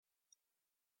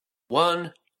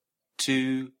1,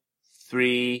 2,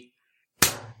 3.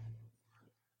 That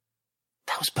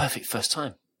was perfect first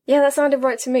time. Yeah, that sounded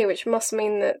right to me, which must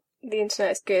mean that the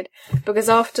internet is good. Because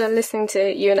after listening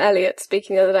to you and Elliot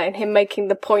speaking the other day and him making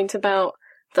the point about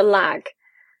the lag,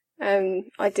 I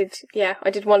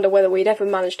did wonder whether we'd ever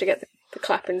manage to get the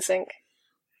clap in sync.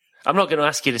 I'm not going to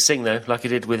ask you to sing, though, like I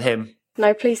did with him.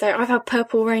 No, please don't. I've had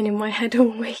Purple Rain in my head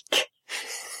all week.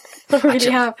 I really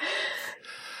have.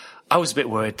 I was a bit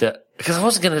worried that, because I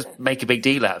wasn't going to make a big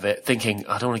deal out of it, thinking,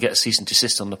 I don't want to get a cease and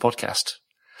desist on the podcast.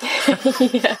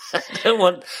 Yeah. I don't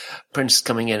want Prince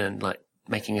coming in and, like,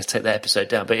 making us take the episode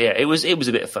down. But yeah, it was a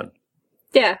bit of fun.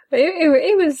 Yeah,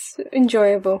 it was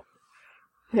enjoyable.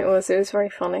 It was very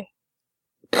funny.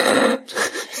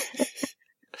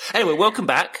 Anyway, welcome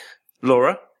back,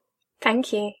 Laura.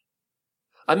 Thank you.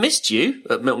 I missed you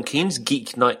at Milton Keynes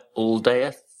Geek Night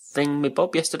All-Day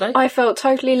thing-me-bob yesterday. I felt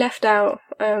totally left out,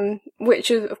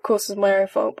 which of course was my own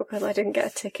fault because I didn't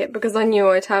get a ticket, because I knew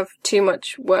I'd have too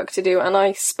much work to do, and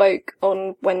I spoke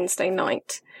on Wednesday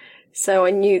night, so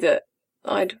I knew that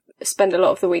I'd spend a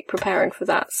lot of the week preparing for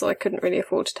that, so I couldn't really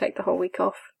afford to take the whole week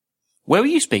off. Where were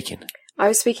you speaking? I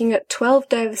was speaking at 12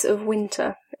 Devs of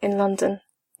Winter in London,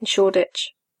 in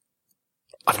Shoreditch.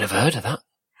 I've never heard of that.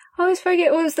 Oh, it's very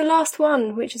good. Well, it was the last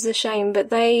one, which is a shame, but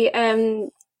they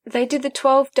did the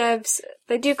 12 Devs,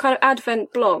 they do kind of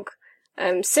Advent blog,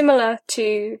 similar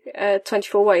to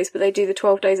 24 Ways, but they do the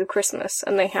 12 Days of Christmas,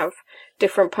 and they have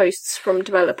different posts from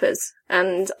developers.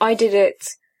 And I did it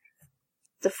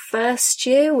the first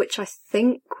year, which I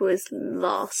think was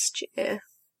last year.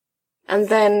 And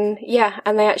then,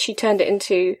 and they actually turned it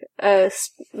into a,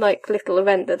 like, little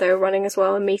event that they were running as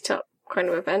well, a meet-up kind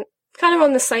of event. Kind of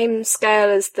on the same scale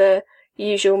as the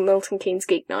usual Milton Keynes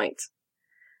Geek Night.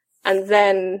 And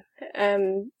then,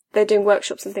 they're doing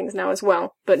workshops and things now as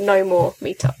well, but no more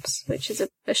meetups, which is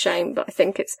a shame, but I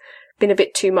think it's been a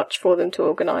bit too much for them to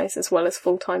organise, as well as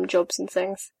full-time jobs and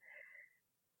things.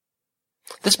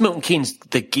 This Milton Keynes,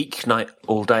 the Geek Night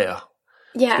All-Dayer.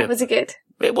 Yeah, was it good?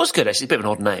 It was good, actually. It's a bit of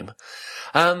an odd name.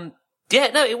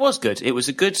 It was good. It was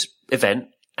a good event,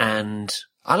 and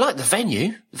I liked the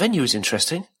venue. The venue was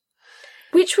interesting.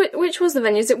 Which was the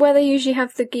venue? Is it where they usually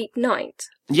have the Geek Night?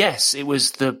 Yes, it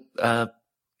was the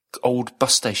old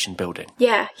bus station building.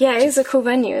 Yeah, it is a cool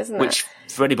venue, isn't it? Which,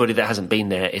 for anybody that hasn't been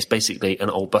there, is basically an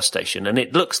old bus station. And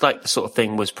it looks like the sort of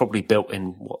thing was probably built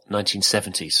in,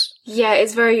 1970s? Yeah,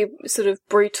 it's very sort of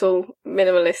brutal,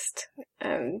 minimalist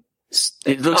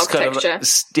it looks architecture. Kind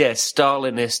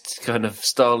of like,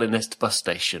 Stalinist bus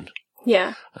station.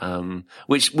 Yeah.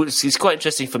 Which is quite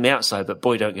interesting from the outside, but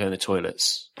boy, don't go in the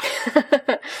toilets.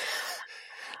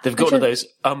 They've got one of those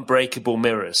unbreakable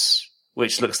mirrors,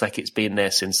 which looks like it's been there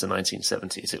since the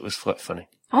 1970s. It was quite funny.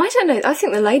 Oh, I don't know. I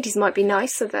think the ladies might be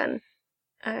nicer then,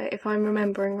 if I'm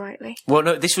remembering rightly. Well,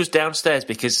 no, this was downstairs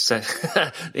because,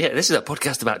 this is a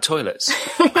podcast about toilets.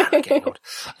 Wow, I'm getting old.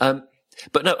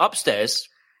 But no, upstairs,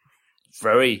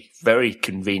 very, very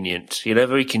convenient,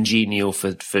 very congenial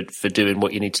for doing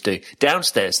what you need to do.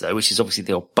 Downstairs, though, which is obviously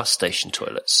the old bus station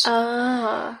toilets.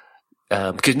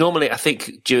 Because normally, I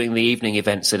think during the evening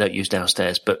events, they don't use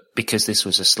downstairs, but because this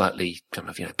was a slightly kind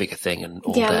of, bigger thing and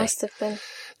all day, must have been.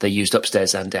 They used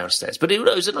upstairs and downstairs. But it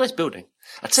was a nice building.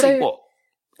 I tell you what,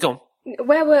 go on.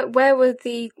 Where were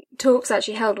the talks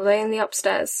actually held? Were they in the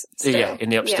upstairs still? Yeah, in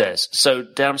the upstairs. Yeah. So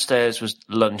downstairs was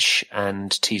lunch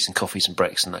and teas and coffees and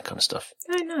breaks and that kind of stuff.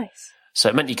 Oh, nice. So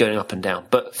it meant you going up and down.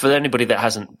 But for anybody that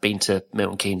hasn't been to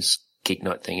Milton Keynes Geek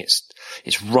Night thing,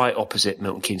 it's right opposite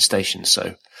Milton Keynes Station.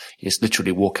 So you just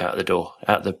literally walk out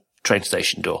the train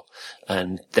station door,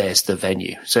 and there's the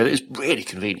venue. So it's really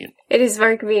convenient. It is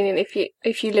very convenient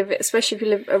if you live, especially if you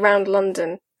live around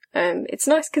London. It's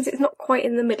nice because it's not quite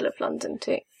in the middle of London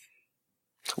too.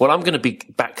 Well, I'm going to be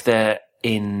back there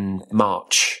in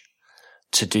March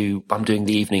I'm doing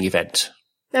the evening event.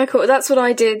 Oh, cool. That's what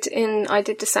I did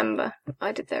December.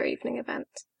 I did their evening event.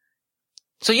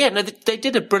 So yeah, no, they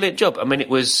did a brilliant job. I mean, it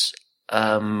was,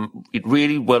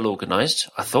 really well organised,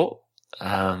 I thought.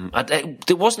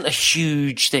 There wasn't a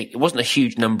huge thing. It wasn't a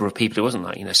huge number of people. It wasn't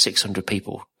like, 600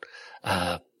 people.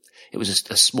 It was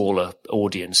a smaller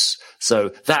audience. So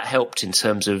that helped in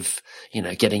terms of,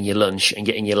 getting your lunch and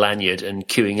getting your lanyard and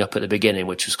queuing up at the beginning,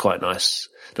 which was quite nice.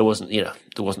 There wasn't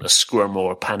a scrum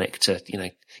or a panic to, you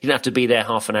didn't have to be there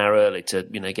half an hour early to,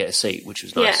 get a seat, which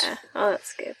was nice. Yeah. Oh,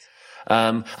 that's good.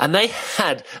 And they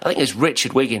had, I think it was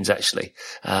Richard Wiggins actually,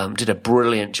 did a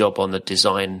brilliant job on the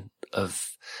design of,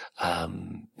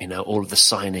 all of the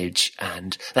signage,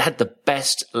 and they had the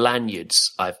best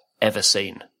lanyards I've ever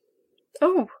seen.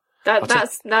 Oh.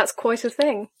 That's quite a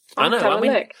thing. I know.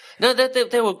 Look. No,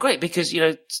 they were great because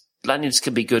lanyards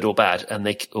can be good or bad, and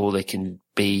they can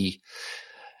be,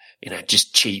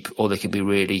 just cheap, or they can be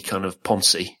really kind of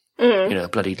poncy.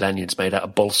 Bloody lanyards made out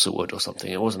of balsa wood or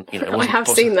something. It wasn't, I have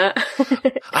seen that.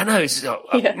 I know, it's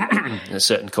a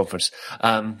certain conference,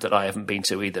 that I haven't been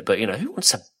to either, but who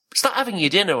wants to, it's like having your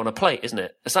dinner on a plate, isn't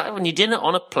it? It's like having your dinner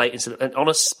on a plate instead of on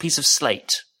a piece of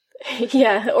slate.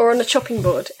 Yeah, or on a chopping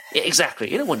board. Yeah,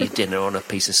 exactly. You don't want your dinner on a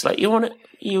piece of slate. You want it,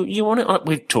 you want it on,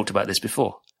 we've talked about this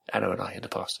before, Anna and I, in the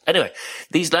past. Anyway,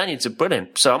 these lanyards are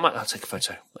brilliant, so I'll take a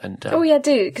photo. And oh yeah,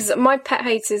 do, because my pet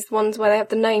hate is the ones where they have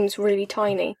the names really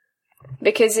tiny.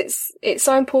 Because it's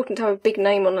so important to have a big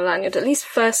name on a lanyard, at least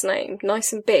first name,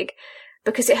 nice and big,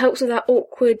 because it helps with that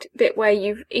awkward bit where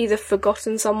you've either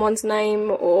forgotten someone's name,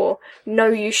 or know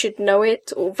you should know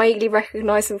it, or vaguely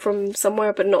recognise them from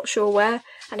somewhere but not sure where,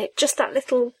 and it's just that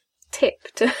little tip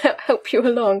to help you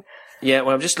along. Yeah,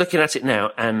 well, I'm just looking at it now,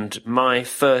 and my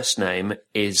first name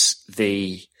is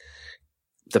the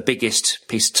biggest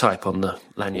piece of type on the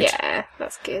lanyard. Yeah,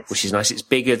 that's good. Which is nice. It's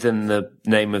bigger than the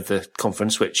name of the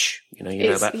conference, which, you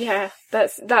know about. Yeah,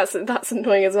 that's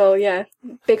annoying as well, yeah.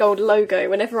 Big old logo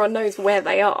when everyone knows where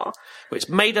they are. Well, it's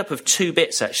made up of 2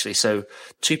 bits, actually. So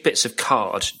 2 bits of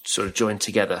card sort of joined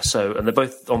together. So, and they're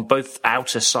both, on both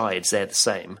outer sides, they're the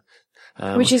same.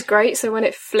 Which is great. So when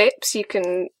it flips, you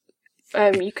can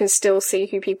still see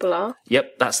who people are.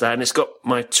 Yep, that's that. And it's got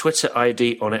my Twitter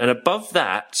ID on it. And above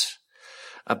that,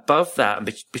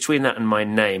 and between that and my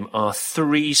name, are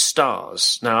 3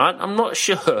 stars. Now, I'm not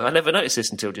sure. I never noticed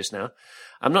this until just now.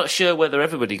 I'm not sure whether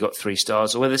everybody got 3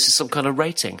 stars or whether this is some kind of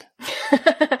rating.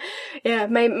 Yeah,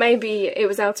 maybe it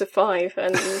was out of 5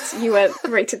 and you weren't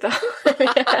rated that.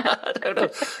 Yeah. I don't know.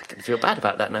 I can feel bad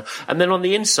about that now. And then on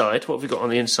the inside, what have we got on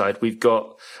the inside? We've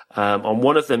got, on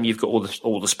one of them, you've got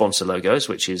all the sponsor logos,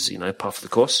 which is, part of the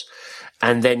course.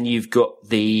 And then you've got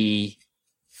the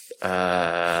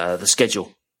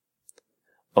schedule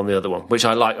on the other one, which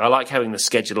I like. I like having the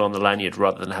schedule on the lanyard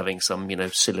rather than having some,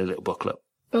 silly little booklet.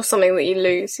 Or something that you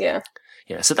lose, yeah.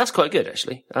 Yeah, so that's quite good,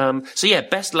 actually. So yeah,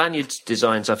 best lanyard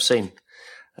designs I've seen.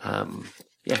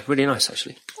 Yeah, really nice,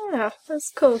 actually. Yeah,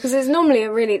 that's cool, because it's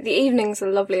normally the evenings are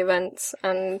lovely events,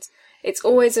 and it's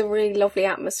always a really lovely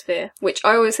atmosphere, which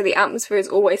I always say the atmosphere is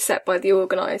always set by the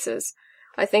organisers.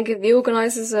 I think if the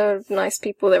organisers are nice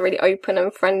people, they're really open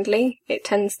and friendly, it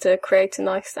tends to create a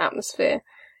nice atmosphere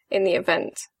in the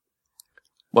event.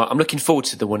 Well, I'm looking forward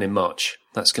to the one in March.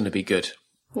 That's going to be good.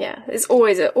 Yeah, it's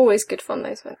always good fun,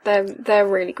 those events. They're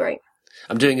really great.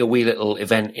 I'm doing a wee little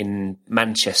event in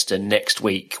Manchester next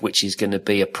week, which is going to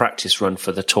be a practice run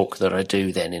for the talk that I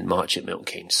do then in March at Milton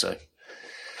Keynes, so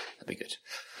that'll be good.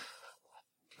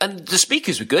 And the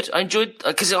speakers were good. I enjoyed,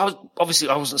 because I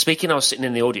wasn't speaking, I was sitting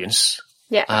in the audience.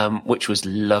 Yeah. Which was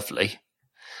lovely.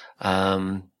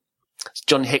 John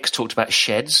Hicks talked about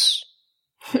sheds.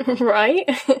 Right.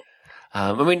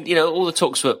 All the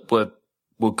talks were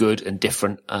good and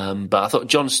different. But I thought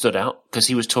John stood out because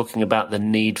he was talking about the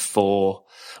need for,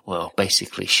 well,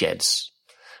 basically sheds.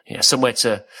 Somewhere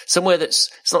that's,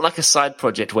 it's not like a side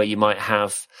project where you might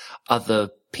have other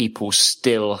people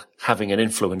still having an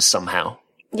influence somehow.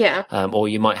 Yeah. Or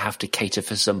you might have to cater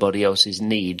for somebody else's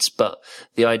needs. But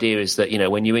the idea is that,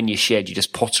 when you're in your shed, you're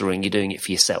just pottering, you're doing it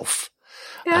for yourself.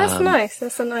 Yeah, that's nice.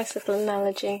 That's a nice little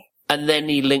analogy. And then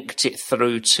he linked it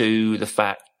through to the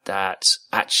fact that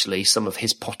actually some of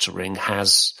his pottering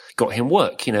has got him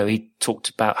work. He talked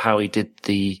about how he did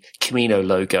the Camino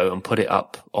logo and put it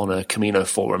up on a Camino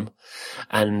forum,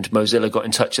 and Mozilla got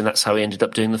in touch, and that's how he ended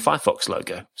up doing the Firefox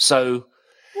logo. So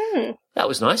that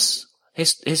was nice.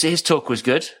 His talk was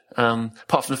good.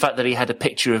 Apart from the fact that he had a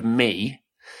picture of me,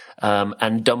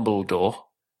 and Dumbledore.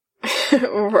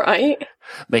 Right.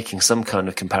 Making some kind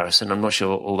of comparison. I'm not sure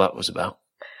what all that was about.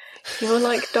 You're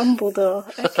like Dumbledore,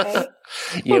 okay.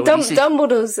 Yeah, well,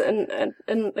 Dumbledore's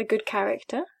a good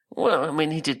character. Well,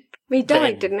 he did. He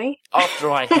died, didn't he? After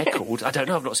I heckled, I don't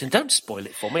know. I've not seen. Don't spoil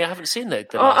it for me. I haven't seen the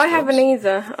I haven't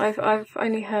either. I've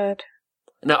only heard.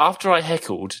 Now, after I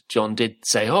heckled, John did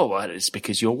say, "Oh, well, it's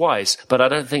because you're wise," but I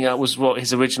don't think that was what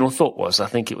his original thought was. I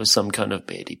think it was some kind of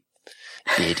beardy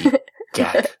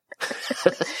gag.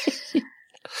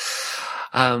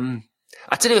 I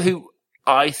tell you who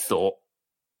I thought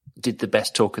did the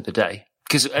best talk of the day,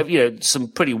 because some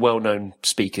pretty well-known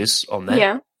speakers on there.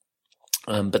 Yeah.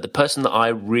 But the person that I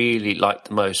really liked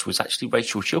the most was actually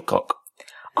Rachel Chilcock.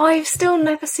 I've still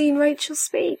never seen Rachel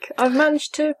speak. I've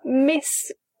managed to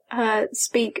miss her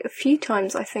speak a few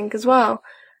times, I think, as well.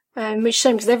 Which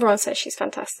shame, because everyone says she's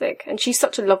fantastic, and she's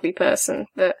such a lovely person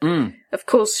that, of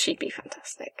course, she'd be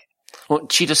fantastic. Well,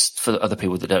 she does, for other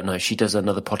people that don't know, she does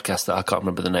another podcast that I can't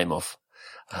remember the name of.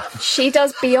 She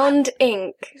does Beyond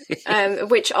Ink,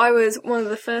 which I was one of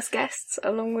the first guests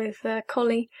along with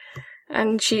Collie.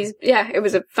 And it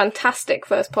was a fantastic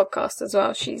first podcast as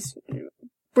well. She's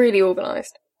really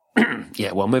organised.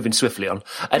 Yeah, well, moving swiftly on.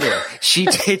 Anyway, she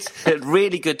did a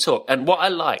really good talk. And what I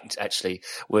liked, actually,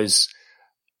 was,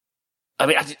 I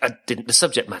mean, I didn't, the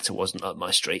subject matter wasn't up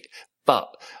my street, but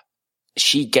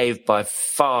she gave by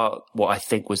far what I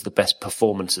think was the best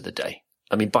performance of the day.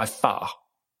 I mean, by far.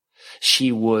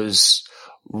 She was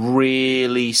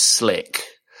really slick.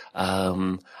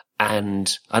 And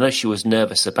I know she was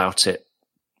nervous about it,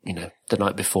 the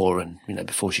night before and,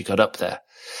 before she got up there.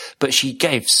 But she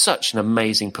gave such an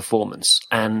amazing performance.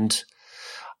 And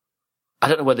I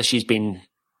don't know whether she's been,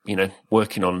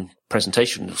 working on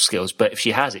presentation skills, but if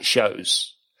she has, it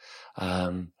shows.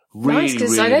 Really, nice,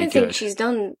 because really I don't good.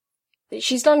 think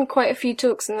she's done quite a few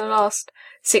talks in the last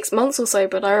 6 months or so,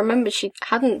 but I remember she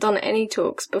hadn't done any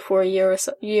talks before a year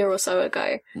or so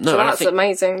ago. No, so that's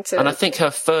amazing. And I think her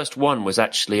first one was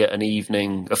actually at an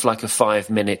evening of like a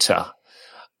 5-minute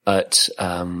at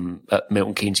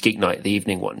Milton Keynes Geek Night, the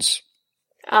evening ones.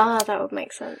 Ah, that would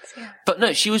make sense, yeah. But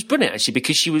no, she was brilliant actually,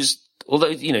 because she was, although,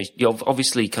 you're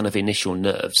obviously kind of initial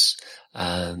nerves,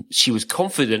 she was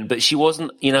confident, but she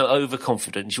wasn't,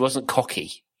 overconfident. She wasn't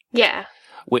cocky. Yeah.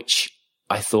 Which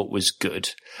I thought was good.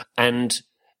 And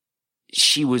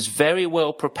she was very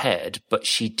well prepared, but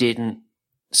she didn't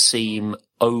seem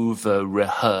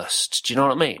over-rehearsed. Do you know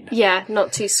what I mean? Yeah,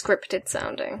 not too scripted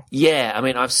sounding. Yeah, I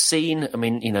mean,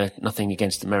 nothing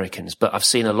against Americans, but I've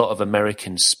seen a lot of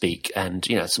Americans speak and,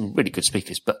 some really good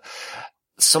speakers, but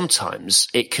sometimes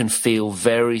it can feel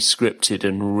very scripted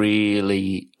and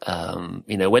really,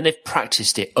 when they've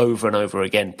practiced it over and over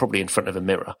again, probably in front of a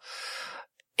mirror,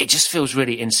 it just feels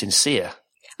really insincere.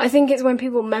 I think it's when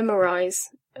people memorise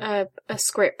a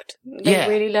script. They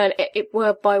really learn it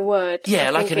word by word. Yeah,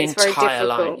 like an entire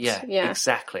line. Yeah,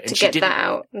 exactly. And to get that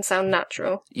out and sound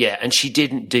natural. Yeah, and she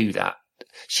didn't do that.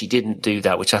 She didn't do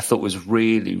that, which I thought was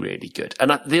really, really good.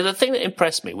 And the other thing that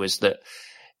impressed me was that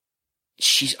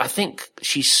I think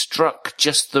she struck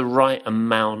just the right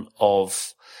amount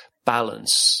of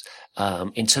balance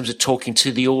in terms of talking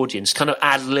to the audience, kind of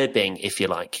ad-libbing, if you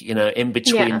like, in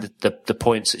between the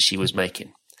points that she was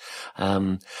making.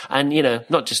 And,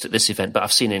 not just at this event, but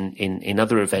I've seen in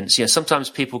other events, sometimes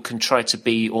people can try to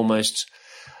be almost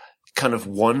kind of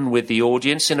one with the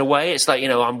audience in a way. It's like,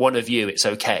 I'm one of you, it's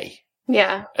okay.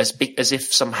 Yeah. As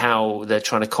if somehow they're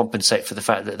trying to compensate for the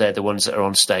fact that they're the ones that are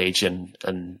on stage and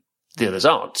the others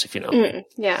aren't, if you know.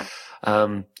 Yeah.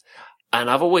 And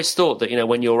I've always thought that,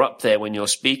 when you're up there, when you're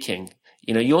speaking,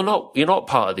 you're not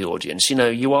part of the audience,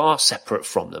 you are separate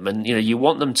from them and, you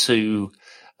want them to,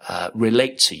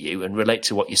 relate to you and relate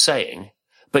to what you're saying,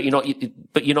 but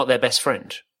you're not their best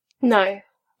friend. No.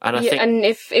 And I think, and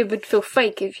if it would feel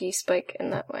fake if you spoke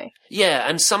in that way. Yeah.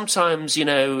 And sometimes,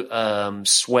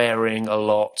 swearing a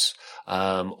lot,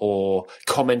 or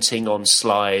commenting on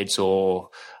slides or,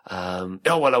 I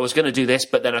was going to do this,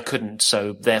 but then I couldn't.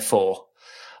 So therefore,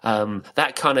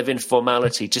 that kind of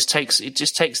informality just takes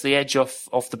the edge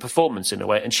off the performance in a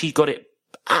way. And she got it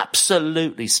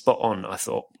absolutely spot on, I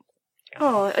thought.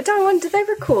 Oh, I don't know, did they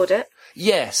record it?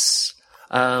 Yes.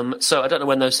 So I don't know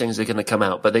when those things are going to come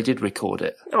out, but they did record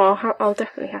it. Oh, I'll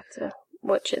definitely have to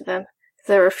watch it then.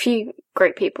 There are a few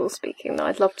great people speaking that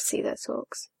I'd love to see their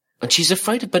talks. And she's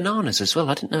afraid of bananas as well.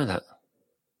 I didn't know that.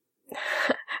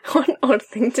 What an odd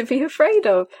thing to be afraid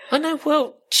of. I know.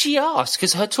 Well, she asked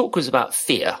because her talk was about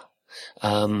fear.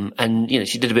 And,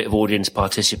 she did a bit of audience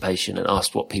participation and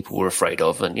asked what people were afraid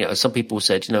of. And, some people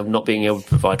said, not being able to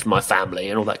provide for my family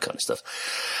and all that kind of stuff.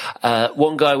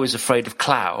 One guy was afraid of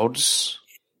clouds.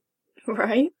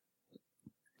 Right.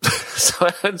 So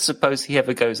I don't suppose he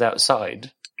ever goes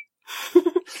outside.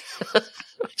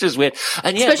 Which is weird.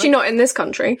 And especially not in this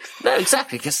country. No,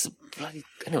 exactly. Because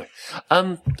anyway.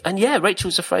 And yeah,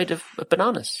 Rachel's afraid of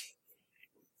bananas.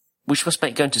 Which must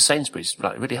make going to Sainsbury's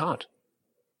really hard.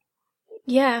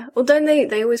 Yeah, well, don't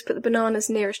they always put the bananas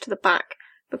nearest to the back,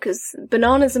 because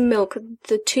bananas and milk are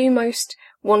the two most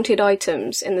wanted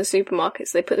items in the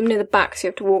supermarkets. They put them near the back, so you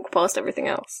have to walk past everything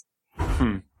else.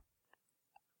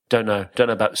 Don't know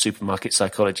about supermarket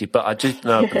psychology, but I do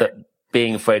know that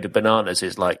being afraid of bananas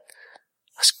is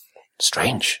that's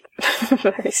strange.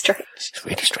 Very strange. It's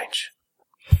really strange.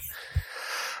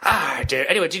 Dear.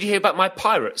 Anyway, did you hear about my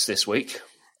pirates this week?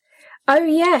 Oh,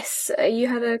 yes. You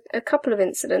had a couple of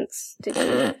incidents, did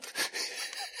you?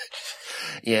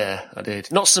 Yeah, I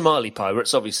did. Not Somali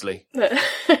pirates, obviously. No.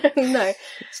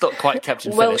 It's not quite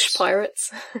Captain Welsh Phillips.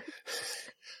 pirates. Do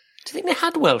you think they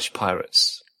had Welsh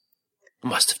pirates?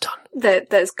 Must have done.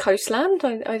 There's Coastland.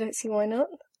 I don't see why not.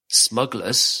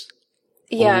 Smugglers.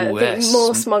 Yeah, Ooh, I think yes.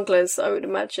 more smugglers, I would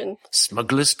imagine.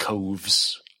 Smugglers'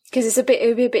 Coves. Because it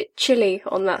would be a bit chilly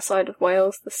on that side of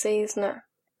Wales, the sea, isn't it?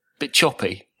 Bit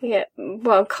choppy. Yeah,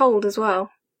 well, cold as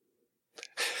well.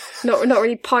 Not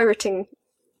really pirating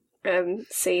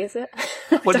sea, is it?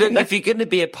 Well, look, if you're going to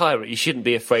be a pirate, you shouldn't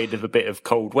be afraid of a bit of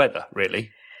cold weather,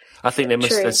 really. I think they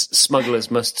must, as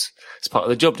smugglers must, it's part of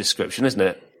the job description, isn't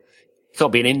it? You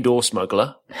can't be an indoor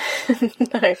smuggler.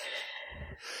 No.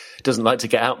 Doesn't like to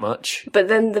get out much. But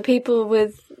then the people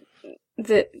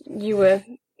that you were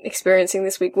experiencing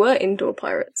this week were indoor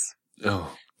pirates.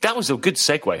 That was a good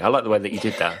segue. I like the way that you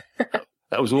did that.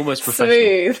 That was almost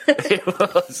professional. Smooth. It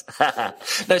was.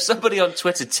 No, somebody on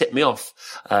Twitter tipped me off.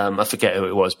 I forget who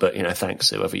it was, but,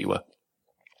 thanks, whoever you were.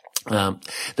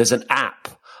 There's an app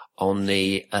on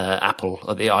the Apple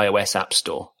or the iOS App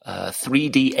Store.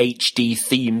 3D HD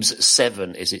Themes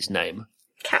 7 is its name.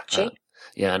 Catchy.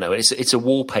 Yeah, I know. It's a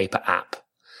wallpaper app,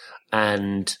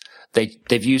 and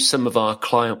they've used some of our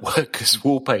client workers'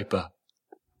 wallpaper.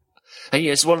 And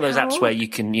it's one of those apps where you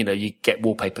can, you get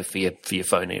wallpaper for your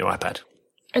phone or your iPad.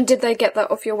 And did they get that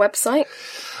off your website?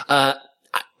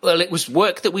 Well, it was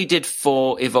work that we did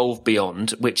for Evolve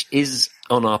Beyond, which is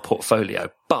on our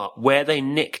portfolio, but where they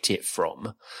nicked it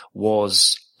from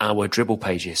was our Dribble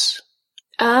pages.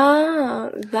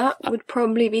 That would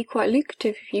probably be quite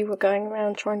lucrative if you were going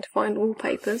around trying to find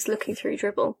wallpapers, looking through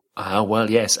Dribble. Well,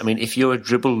 yes. I mean, if you're a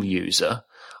Dribble user,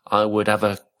 I would have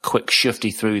a quick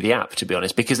shifty through the app, to be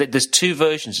honest, because there's two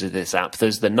versions of this app.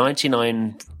 There's the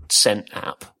 99-cent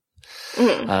app,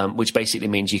 which basically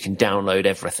means you can download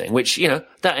everything, which,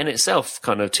 that in itself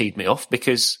kind of teed me off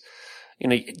because,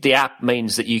 the app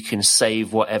means that you can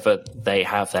save whatever they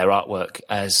have their artwork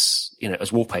as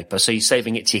wallpaper. So you're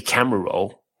saving it to your camera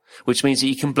roll, which means that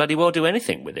you can bloody well do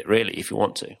anything with it, really, if you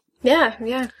want to.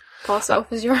 Yeah. Pass it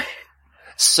off as your own.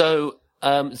 So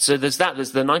there's that.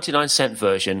 There's the 99-cent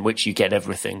version, which you get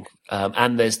everything.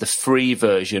 And there's the free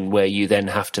version where you then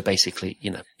have to basically,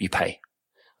 you pay.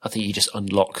 I think you just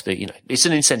unlock it's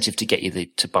an incentive to get you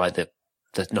to buy the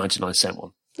 99-cent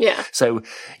one. Yeah. So,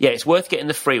 yeah, it's worth getting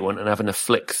the free one and having a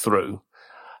flick through,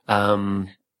 and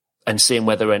seeing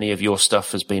whether any of your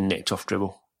stuff has been nicked off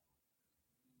Dribble.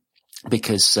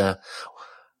 Because,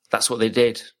 that's what they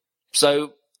did.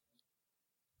 So,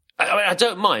 I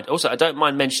don't mind. Also, I don't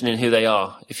mind mentioning who they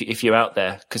are if you're out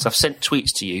there, because I've sent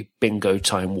tweets to you, Bingo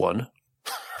Time 1.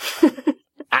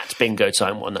 At Bingo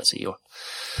Time 1, that's who you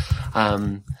are.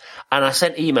 And I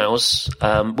sent emails,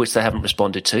 which they haven't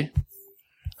responded to.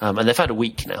 And they've had a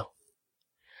week now.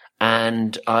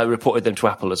 And I reported them to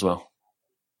Apple as well.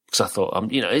 Because I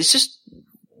thought, it's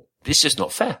just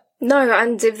not fair. No,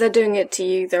 and if they're doing it to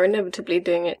you, they're inevitably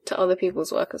doing it to other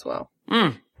people's work as well.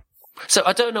 So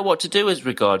I don't know what to do as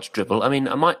regards Dribble. I mean,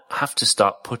 I might have to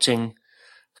start putting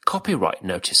copyright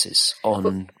notices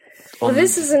on... Well,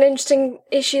 this is an interesting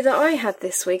issue that I had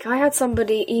this week. I had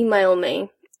somebody email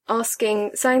me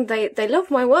saying they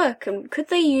love my work and could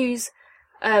they use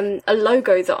a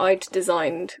logo that I'd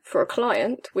designed for a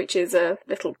client, which is a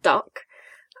little duck,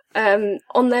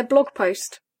 on their blog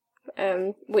post,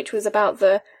 which was about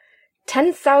the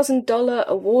 $10,000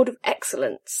 Award of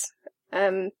Excellence,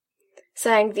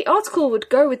 saying the article that would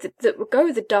go with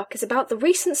the duck is about the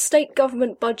recent state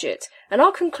government budget and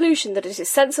our conclusion that it is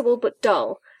sensible but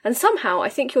dull. And somehow I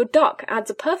think your duck adds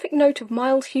a perfect note of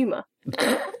mild humour.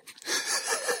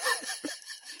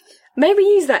 Maybe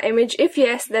use that image. If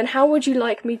yes, then how would you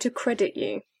like me to credit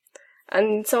you?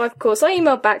 And so, of course, I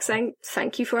emailed back saying,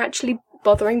 thank you for actually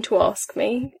bothering to ask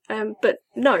me. But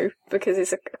no, because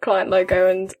it's a client logo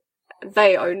and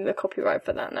they own the copyright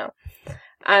for that now.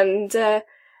 And,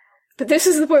 but this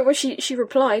is the point where she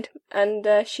replied and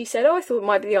she said, I thought it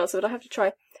might be the answer, but I have to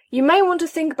try. You may want to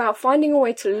think about finding a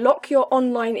way to lock your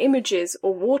online images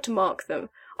or watermark them.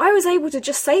 I was able to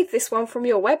just save this one from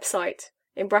your website.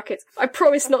 In brackets, I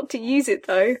promise not to use it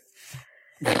though.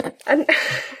 And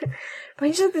but I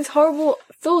just had this horrible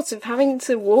thought of having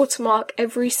to watermark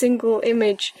every single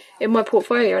image in my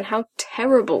portfolio and how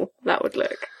terrible that would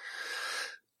look.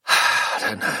 I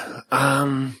don't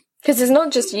know. Because it's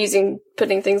not just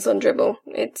putting things on Dribble,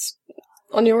 it's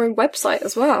on your own website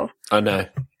as well. I know.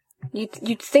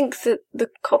 You'd think that the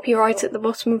copyright at the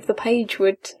bottom of the page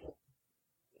would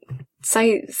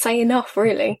say enough,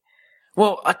 really.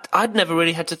 Well, I'd never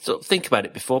really had to think about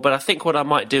it before, but I think what I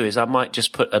might do is I might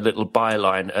just put a little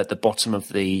byline at the bottom of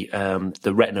the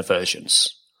Retina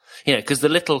versions. Because the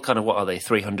little kind of, what are they,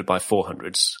 300 by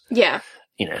 400s? Yeah.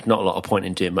 Not a lot of point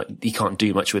in doing much. You can't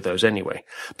do much with those anyway.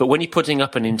 But when you're putting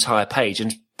up an entire page,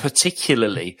 and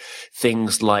particularly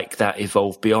things like that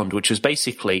Evolve Beyond, which was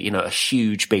basically, a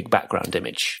huge big background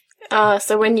image.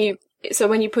 So when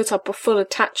you put up a full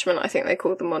attachment, I think they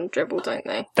call them on Dribble, don't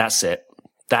they? That's it.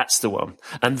 That's the one.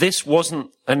 And this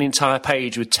wasn't an entire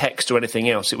page with text or anything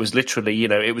else. It was literally,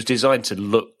 it was designed to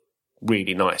look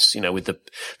really nice, with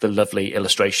the lovely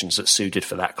illustrations that suited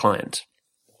for that client.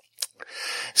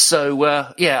 So,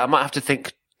 I might have to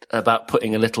think about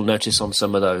putting a little notice on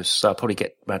some of those. So I'll probably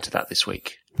get around to that this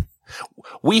week.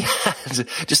 We had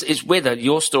it's weird that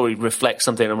your story reflects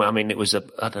something. I mean, it was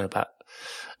about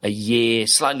a year,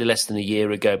 slightly less than a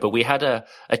year ago, but we had a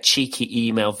cheeky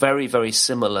email, very, very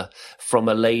similar, from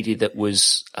a lady that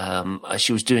was,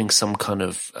 she was doing some kind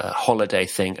of holiday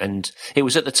thing. And it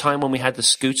was at the time when we had the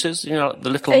scooters, the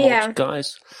little mod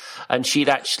guys. And she'd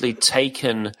actually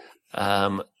taken,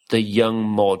 the young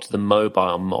mod, the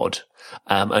mobile mod,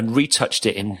 and retouched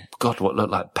it in, God, what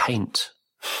looked like paint.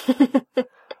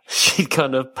 She'd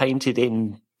kind of painted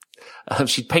in,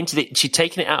 she'd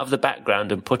taken it out of the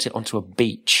background and put it onto a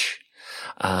beach,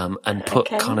 and put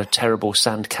kind of terrible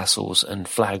sandcastles and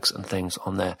flags and things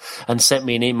on there, and sent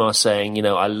me an email saying,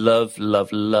 I love,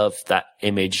 love, love that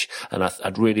image, and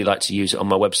I'd really like to use it on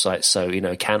my website. So,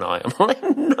 can I? I'm like,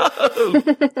 no.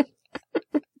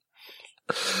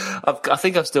 I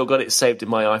think I've still got it saved in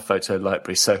my iPhoto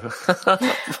library, so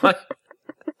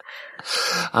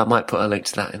I might put a link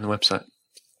to that in the website.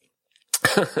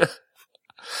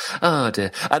 Oh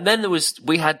dear. And then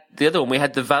we had the other one, we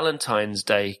had the Valentine's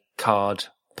Day card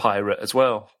pirate as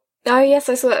well. Oh yes,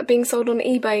 I saw that being sold on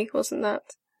eBay, wasn't that?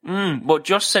 Well,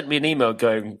 Josh sent me an email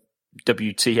going,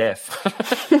 WTF.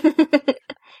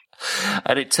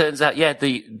 And it turns out,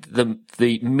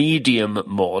 the medium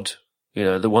mod,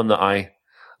 the one that I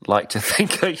like to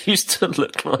think I used to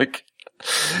look like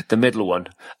the middle one,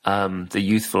 the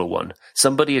youthful one.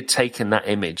 Somebody had taken that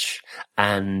image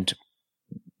and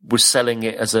was selling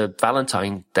it as a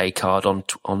Valentine's Day card on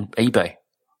eBay.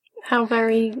 How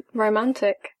very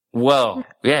romantic. Well,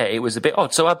 yeah, it was a bit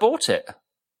odd. So I bought it.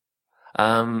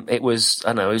 It was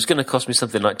going to cost me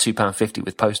something like £2.50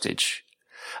 with postage.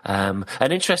 And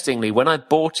interestingly, when I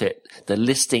bought it, the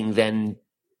listing then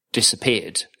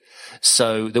disappeared.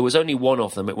 So there was only one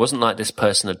of them. It wasn't like this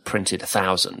person had printed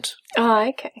 1,000. Oh,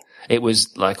 okay. It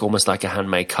was almost like a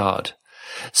handmade card.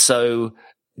 So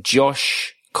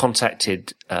Josh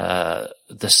contacted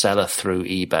the seller through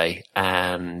eBay,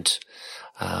 and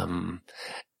then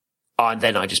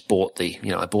I just bought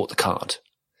I bought the card.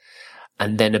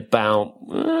 And then about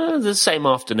the same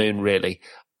afternoon, really,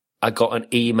 I got an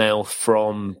email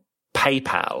from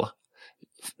PayPal,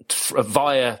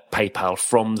 via PayPal,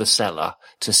 from the seller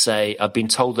to say, I've been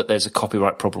told that there's a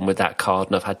copyright problem with that card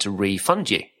and I've had to refund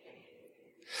you.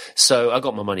 So I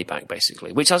got my money back,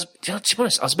 basically, which to be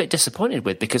honest, I was a bit disappointed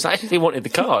with, because I actually wanted the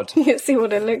card. You can see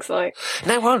what it looks like.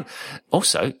 No one.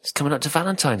 Also, it's coming up to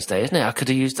Valentine's Day, isn't it? I could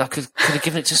have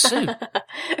given it to Sue.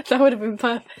 That would have been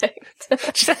perfect.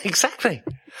 Exactly.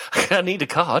 I need a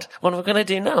card. What am I going to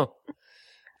do now?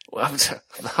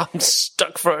 I'm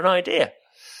stuck for an idea.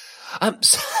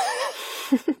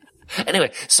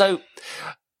 Anyway, so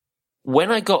when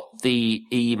I got the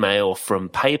email from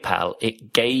PayPal,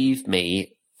 it gave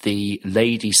me the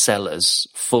lady seller's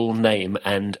full name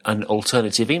and an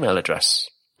alternative email address.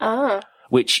 Ah.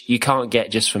 Which you can't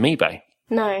get just from eBay.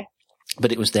 No.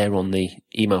 But it was there on the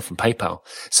email from PayPal.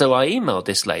 So I emailed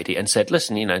this lady and said,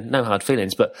 listen, no hard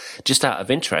feelings, but just out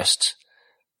of interest,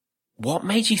 what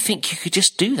made you think you could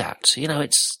just do that?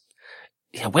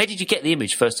 Where did you get the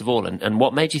image, first of all? And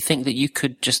what made you think that you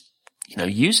could just,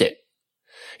 use it?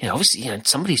 Obviously,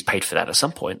 somebody's paid for that at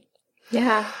some point.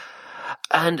 Yeah.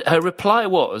 And her reply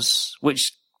was,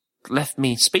 which left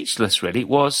me speechless really,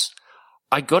 was,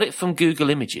 I got it from Google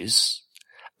Images,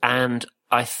 and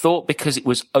I thought because it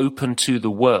was open to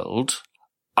the world,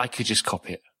 I could just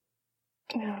copy it.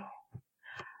 Oh.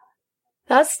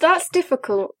 That's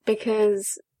difficult,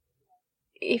 because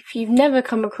if you've never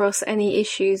come across any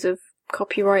issues of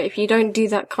copyright, if you don't do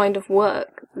that kind of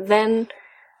work, then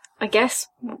I guess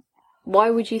why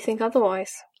would you think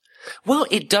otherwise? Well,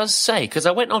 it does say, because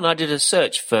I went on, I did a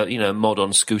search for, mod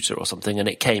on scooter or something, and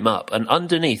it came up. And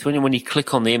underneath, when you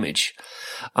click on the image,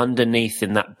 underneath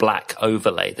in that black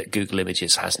overlay that Google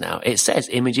Images has now, it says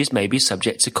images may be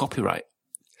subject to copyright.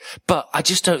 But I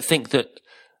just don't think that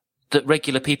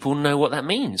regular people know what that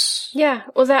means. Yeah,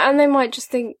 and they might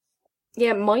just think,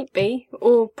 yeah, it might be,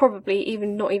 or probably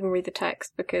even not even read the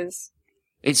text, because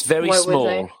it's very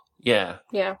small. Yeah.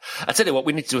 Yeah. I tell you what,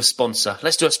 we need to do a sponsor.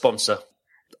 Let's do a sponsor.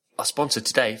 Our sponsor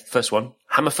today, first one,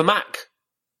 Hammer for Mac.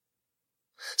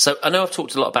 So I know I've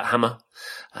talked a lot about Hammer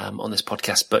on this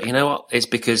podcast, but you know what? It's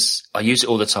because I use it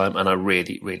all the time and I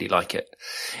really, really like it.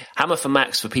 Hammer for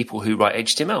Macs for people who write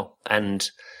HTML. And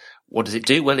what does it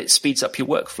do? Well, it speeds up your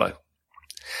workflow.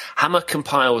 Hammer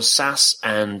compiles Sass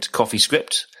and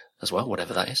CoffeeScript as well,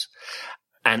 whatever that is.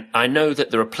 And I know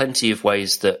that there are plenty of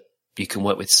ways that you can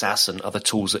work with Sass and other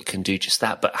tools that can do just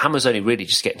that, but Hammer's only really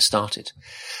just getting started.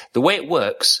 The way it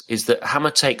works is that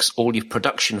Hammer takes all your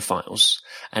production files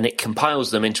and it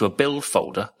compiles them into a build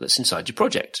folder that's inside your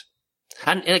project.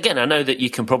 And again, I know that you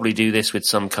can probably do this with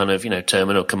some kind of,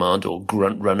 terminal command or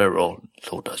grunt runner or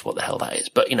Lord knows what the hell that is.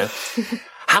 But,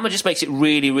 Hammer just makes it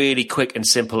really, really quick and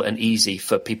simple and easy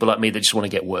for people like me that just want to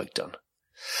get work done.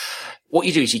 What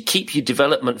you do is you keep your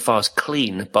development files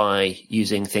clean by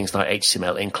using things like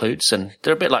HTML includes, and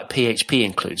they're a bit like PHP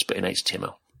includes, but in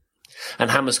HTML. And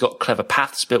Hammer's got clever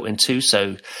paths built in too,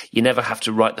 so you never have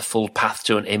to write the full path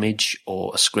to an image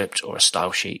or a script or a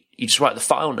style sheet. You just write the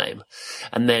file name,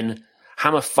 and then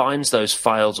Hammer finds those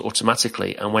files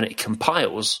automatically, and when it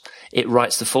compiles, it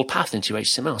writes the full path into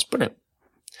HTML. It's brilliant.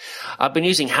 I've been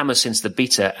using Hammer since the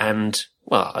beta, and,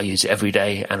 well, I use it every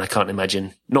day, and I can't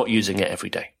imagine not using it every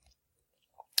day.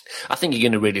 I think you're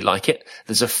going to really like it.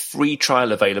 There's a free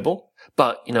trial available,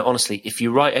 but, honestly, if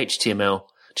you write HTML,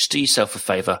 just do yourself a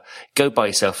favour, go buy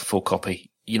yourself a full copy.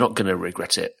 You're not going to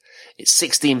regret it. It's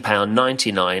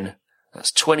 £16.99.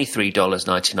 That's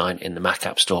 $23.99 in the Mac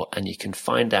App Store, and you can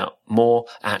find out more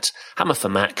at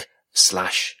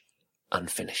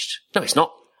hammerformac/unfinished. No, it's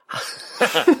not.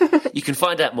 You can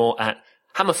find out more at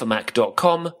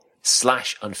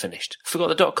hammerformac.com/unfinished.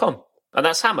 Forgot the .com, and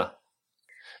that's Hammer.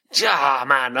 Ah,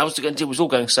 man, it was all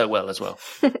going so well as well.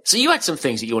 So you had some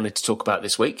things that you wanted to talk about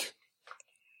this week.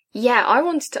 Yeah, I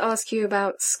wanted to ask you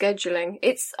about scheduling.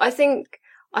 I think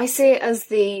I see it as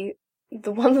the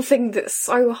one thing that's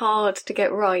so hard to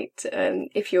get right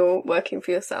if you're working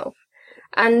for yourself.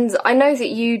 And I know that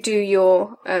you do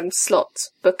your slot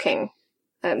booking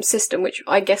system, which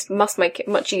I guess must make it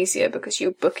much easier because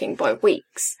you're booking by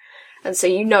weeks. And so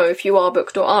if you are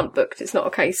booked or aren't booked. It's not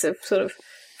a case of sort of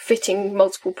fitting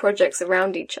multiple projects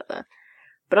around each other.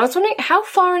 But I was wondering, how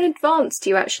far in advance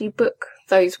do you actually book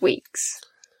those weeks?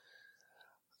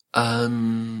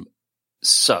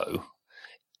 So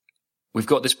we've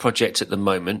got this project at the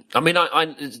moment. I mean,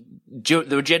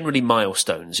 there are generally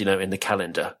milestones, in the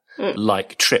calendar,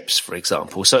 like trips, for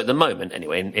example. So at the moment,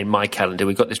 anyway, in my calendar,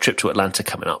 we've got this trip to Atlanta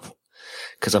coming up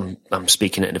because I'm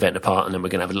speaking at an event apart, and then we're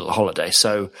going to have a little holiday.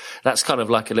 So that's kind of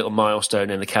like a little milestone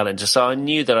in the calendar. So I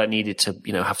knew that I needed to,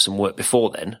 have some work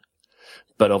before then,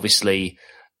 but obviously,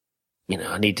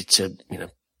 I needed to,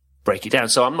 break it down.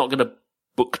 So I'm not going to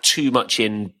book too much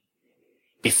in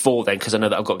before then because I know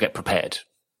that I've got to get prepared.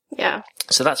 Yeah.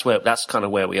 So that's kind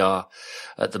of where we are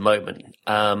at the moment.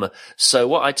 So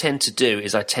what I tend to do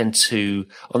is on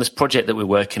this project that we're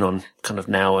working on kind of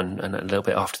now and a little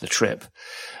bit after the trip,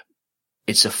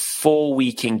 it's a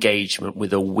 4-week engagement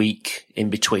with a week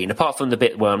in between, apart from the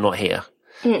bit where I'm not here.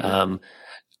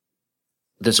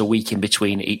 There's a week in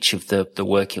between each of the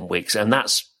working weeks. And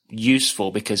that's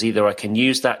useful because either I can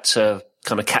use that to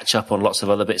kind of catch up on lots of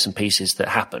other bits and pieces that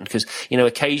happen. Because,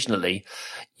 occasionally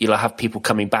you'll have people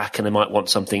coming back and they might want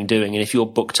something doing. And if you're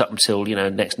booked up until,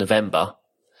 next November,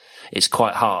 it's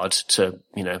quite hard to,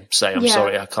 say, I'm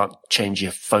sorry, I can't change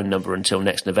your phone number until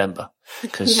next November.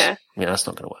 Because, that's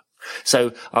not going to work.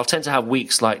 So I'll tend to have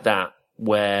weeks like that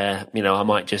where, I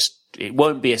might it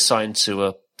won't be assigned to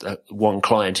a one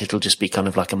client. It'll just be kind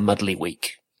of like a muddly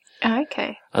week.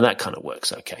 Okay. And that kind of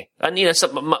works okay. And,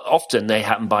 often they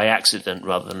happen by accident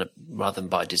rather than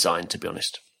by design, to be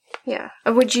honest. Yeah.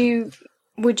 And would you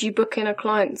book in a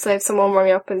client, say if someone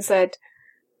rang up and said,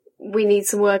 we need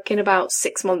some work in about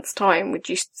 6 months' time, would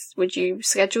you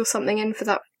schedule something in for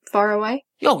that far away?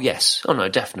 Oh, yes. Oh, no,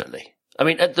 definitely. I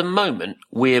mean, at the moment,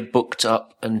 we're booked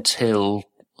up until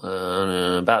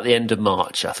about the end of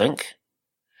March, I think.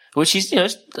 Which is,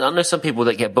 I know some people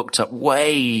that get booked up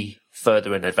way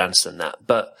further in advance than that,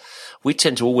 but we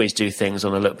tend to always do things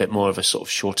on a little bit more of a sort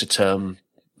of shorter term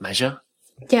measure.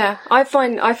 Yeah, I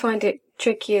find it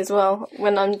tricky as well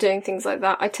when I'm doing things like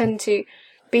that. I tend to,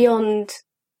 beyond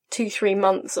 2-3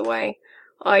 months away,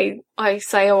 I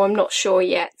say, I'm not sure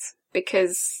yet,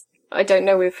 because I don't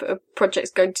know if a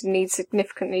project's going to need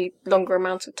significantly longer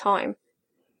amount of time.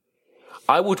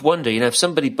 I would wonder, if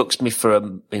somebody books me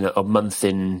for a month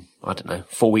in,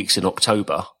 4 weeks in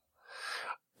October,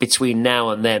 between now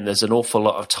and then, there's an awful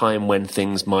lot of time when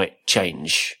things might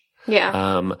change.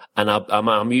 Yeah. And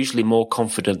I'm usually more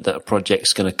confident that a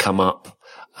project's going to come up,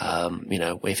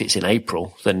 if it's in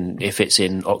April than if it's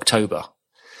in October.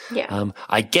 Yeah.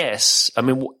 I guess,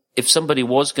 if somebody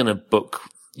was going to book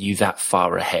you that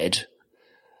far ahead,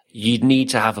 you'd need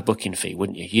to have a booking fee,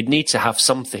 wouldn't you? You'd need to have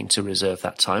something to reserve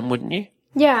that time, wouldn't you?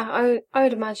 Yeah, I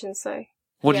would imagine so.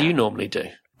 What do you normally do?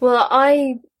 Well,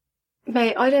 I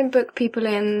don't book people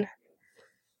in,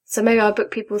 so maybe I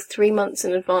book people 3 months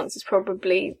in advance is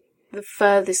probably the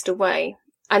furthest away.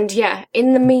 And yeah,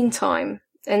 in the meantime,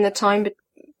 in the time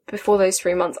before those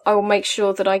 3 months, I will make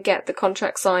sure that I get the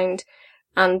contract signed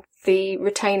and the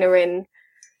retainer in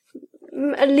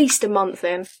at least a month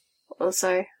in or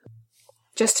so.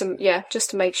 Just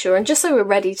to make sure, and just so we're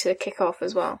ready to kick off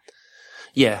as well.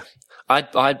 Yeah.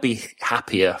 I'd be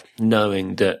happier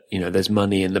knowing that, there's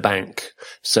money in the bank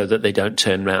so that they don't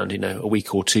turn around, a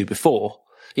week or two before,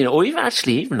 or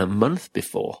even a month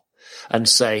before and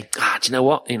say, do you know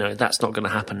what? That's not going to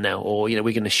happen now, or, we're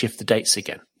going to shift the dates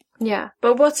again. Yeah.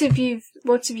 But what if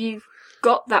you've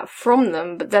got that from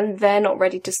them, but then they're not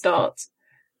ready to start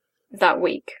that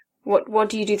week? What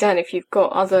do you do then if you've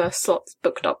got other slots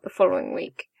booked up the following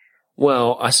week?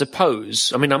 Well, I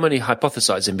suppose, I'm only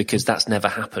hypothesizing because that's never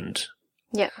happened.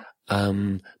 Yeah.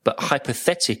 But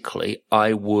hypothetically,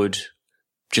 I would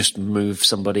just move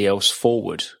somebody else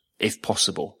forward if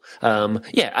possible.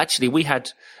 Actually we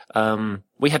had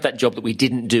that job that we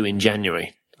didn't do in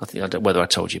January. I don't know whether I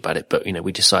told you about it, but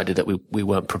we decided that we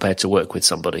weren't prepared to work with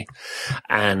somebody,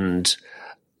 and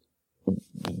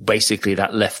basically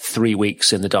that left 3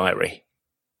 weeks in the diary.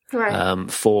 Right.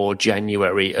 For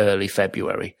January, early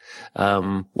February.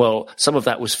 Well, some of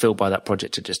that was filled by that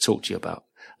project I just talked to you about.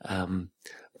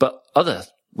 But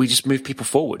we just moved people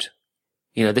forward.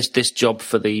 This job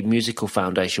for the musical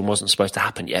foundation wasn't supposed to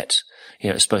happen yet.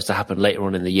 It's supposed to happen later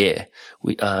on in the year.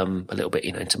 We, a little bit,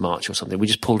 into March or something. We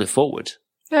just pulled it forward.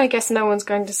 I guess no one's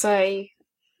going to say,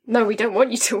 no, we don't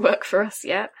want you to work for us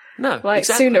yet. No,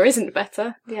 exactly. Sooner isn't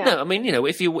better. Yeah. No,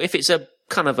 if it's a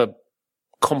kind of a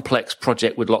complex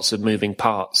project with lots of moving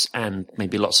parts and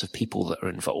maybe lots of people that are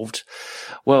involved,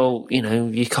 well,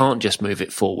 you can't just move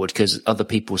it forward because other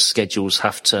people's schedules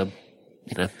have to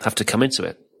come into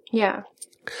it. Yeah.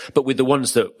 But with the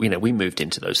ones that, we moved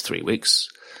into those 3 weeks,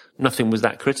 nothing was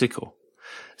that critical.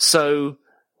 So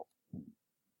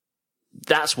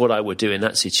that's what I would do in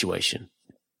that situation.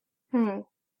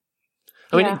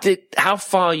 How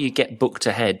far you get booked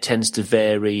ahead tends to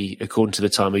vary according to the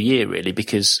time of year, really,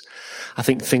 because I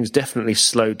think things definitely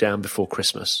slowed down before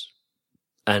Christmas.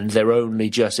 And they're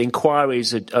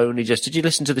inquiries are only just, did you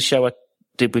listen to the show I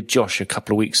did with Josh a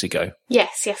couple of weeks ago?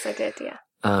 Yes, I did, yeah.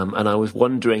 And I was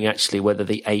wondering actually whether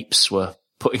the apes were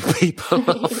putting people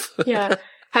off. Yeah.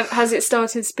 Has it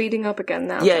started speeding up again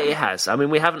now? Yeah, it has.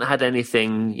 We haven't had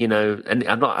anything, and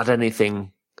I've not had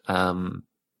anything,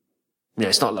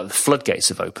 it's not like the floodgates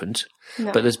have opened,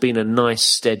 but there's been a nice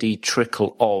steady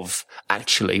trickle of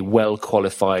actually well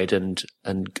qualified and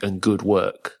good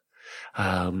work.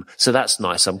 So that's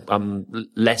nice. I'm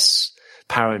less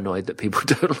paranoid that people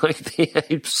don't like the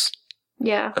apes.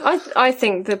 Yeah. I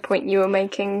think the point you were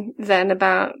making then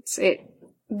about it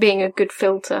being a good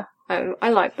filter, I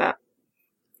like that.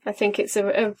 I think it's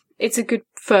a good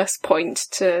first point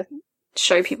to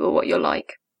show people what you're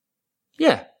like.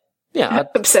 Yeah. Yeah.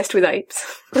 Obsessed with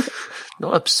apes.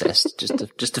 Not obsessed,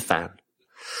 just a fan.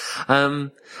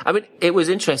 It was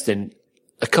interesting.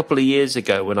 A couple of years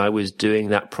ago when I was doing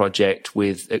that project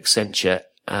with Accenture,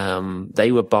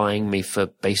 they were buying me for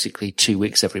basically 2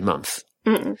 weeks every month.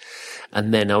 Mm.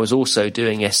 And then I was also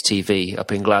doing STV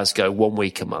up in Glasgow 1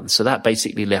 week a month. So that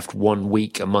basically left 1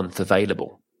 week a month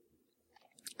available.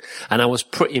 And I was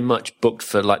pretty much booked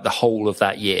for like the whole of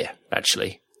that year,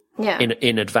 actually. Yeah.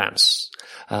 In advance.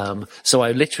 So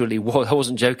I literally I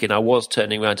wasn't joking. I was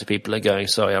turning around to people and going,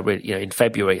 sorry, in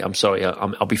February, I'm sorry,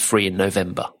 I'll be free in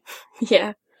November.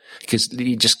 Yeah. Because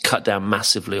you just cut down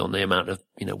massively on the amount of,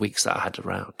 weeks that I had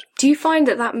around. Do you find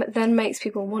that then makes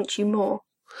people want you more?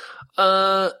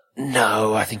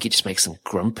 No, I think it just makes them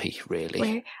grumpy,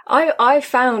 really. I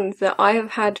found that I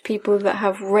have had people that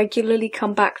have regularly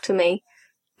come back to me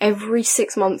every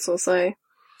 6 months or so.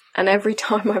 And every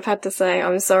time I've had to say,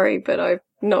 I'm sorry, but I've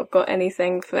not got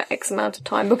anything for X amount of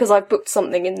time because I've booked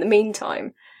something in the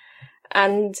meantime.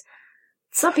 And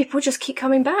some people just keep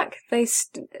coming back. They're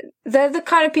the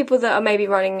kind of people that are maybe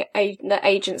running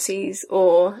agencies,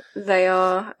 or they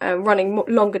are running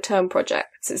longer term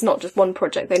projects. It's not just one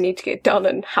project they need to get done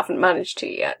and haven't managed to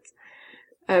yet.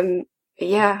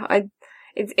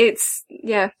 It's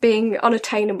being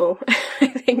unattainable, I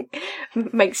think,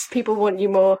 makes people want you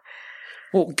more.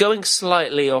 Well, going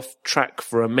slightly off track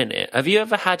for a minute, have you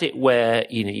ever had it where,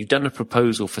 you've done a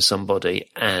proposal for somebody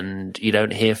and you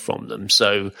don't hear from them?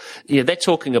 So, they're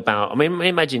talking about,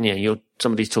 imagine,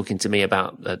 somebody's talking to me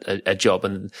about a job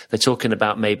and they're talking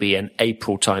about maybe an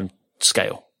April time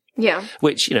scale. Yeah.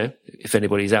 Which, if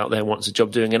anybody's out there wants a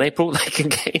job doing in April, they can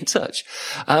get in touch.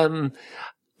 And,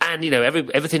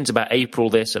 everything's about April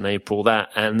this and April that,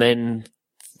 and then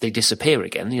they disappear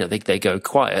again. They go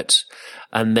quiet,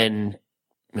 and then,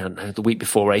 the week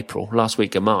before April, last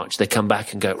week of March, they come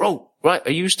back and go, "Oh, right,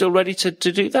 are you still ready to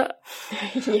do that?"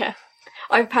 Yeah.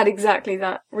 I've had exactly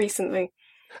that recently.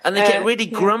 And they get really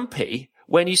grumpy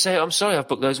when you say, "I'm sorry, I've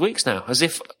booked those weeks now," as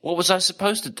if, what was I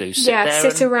supposed to do?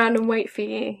 Sit around and wait for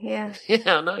you. Yeah.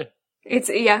 Yeah, I know.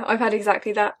 I've had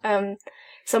exactly that.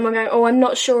 Someone going, "Oh, I'm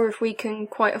not sure if we can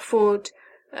quite afford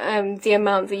the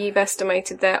amount that you've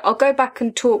estimated there. I'll go back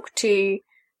and talk to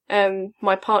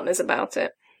my partners about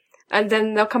it." And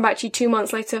then they'll come back to you 2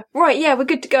 months later. "Right, yeah, we're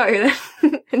good to go."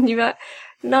 And you're like,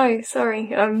 "No,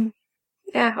 sorry.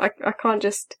 I can't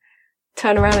just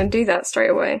turn around and do that straight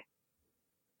away."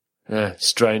 Yeah,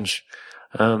 strange.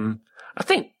 I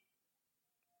think,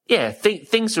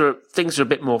 things are a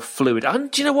bit more fluid.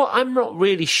 Do you know what? I'm not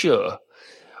really sure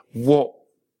what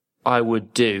I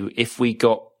would do if we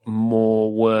got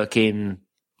more work in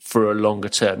for a longer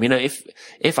term.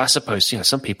 If I suppose,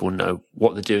 some people know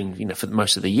what they're doing, for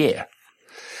most of the year.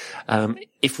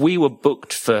 If we were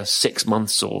booked for 6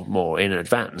 months or more in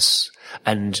advance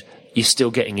and you're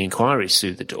still getting inquiries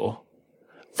through the door,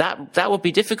 that would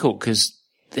be difficult because,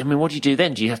 what do you do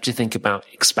then? Do you have to think about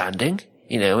expanding,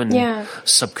 and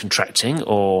subcontracting,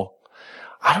 or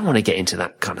I don't want to get into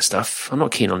that kind of stuff. I'm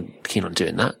not keen on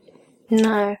doing that.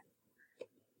 No,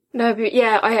 but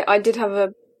I did have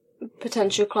a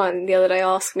potential client the other day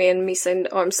ask me, and me saying,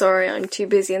 "Oh, I'm sorry, I'm too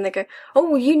busy," and they go, "Oh,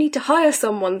 well, you need to hire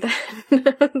someone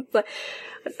then."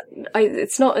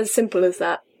 It's not as simple as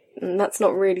that, and that's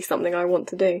not really something I want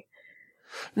to do.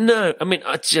 No,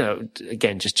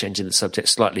 again, just changing the subject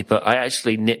slightly, but I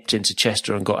actually nipped into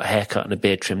Chester and got a haircut and a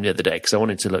beard trim the other day because I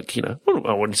wanted to look,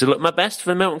 I wanted to look my best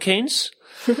for Milton Keynes.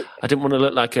 I didn't want to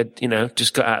look like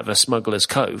just got out of a smuggler's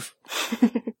cove.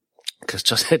 Because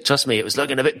trust me, it was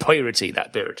looking a bit piratey,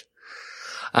 that beard.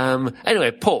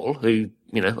 Anyway, Paul, who,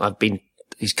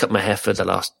 he's cut my hair for the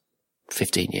last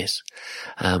 15 years.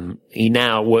 He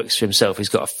now works for himself. He's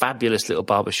got a fabulous little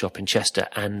barber shop in Chester,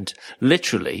 and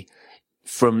literally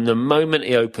from the moment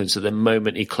he opens to the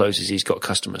moment he closes, he's got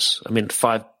customers.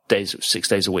 5 days, 6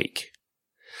 days a week.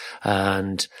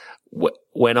 And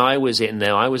when I was in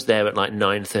there, I was there at like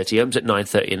 9:30. I was at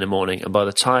 9:30 in the morning, and by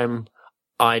the time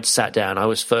I'd sat down, I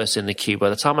was first in the queue.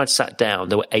 By the time I'd sat down,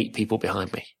 there were 8 people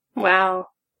behind me. Wow.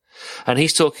 And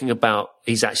he's talking about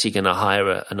he's actually going to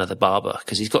hire another barber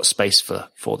because he's got space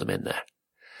for them in there.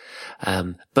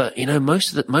 But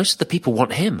most of the people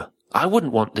want him. I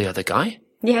wouldn't want the other guy.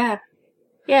 Yeah.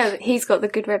 Yeah, he's got the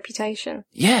good reputation.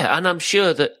 Yeah, and I'm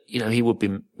sure that, he would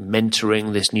be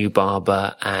mentoring this new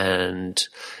barber, and,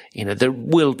 there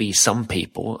will be some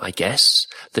people, I guess,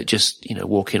 that just,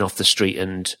 walking off the street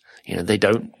and, they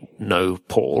don't know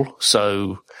Paul,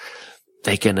 so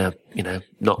they're gonna,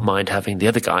 not mind having the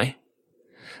other guy.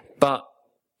 But,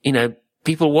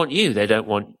 people want you. They don't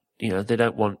want, they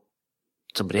don't want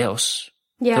somebody else.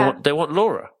 Yeah. They want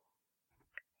Laura.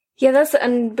 Yeah,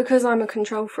 and because I'm a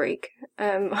control freak,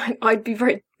 I'd be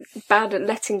very bad at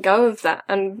letting go of that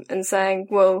and saying,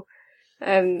 well,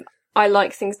 I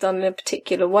like things done in a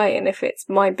particular way, and if it's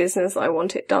my business, I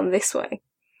want it done this way.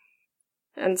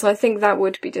 And so I think that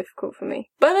would be difficult for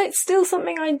me. But it's still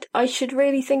something I should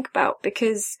really think about,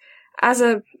 because as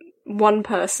a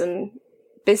one-person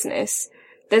business,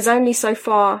 there's only so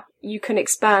far you can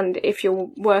expand if you're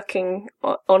working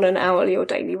on an hourly or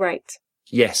daily rate.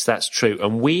 Yes, that's true.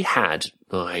 And we had,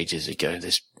 ages ago,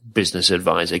 this business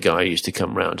advisor guy used to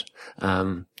come round.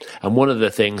 And one of the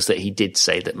things that he did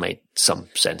say that made some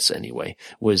sense anyway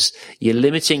was you're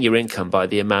limiting your income by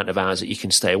the amount of hours that you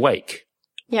can stay awake.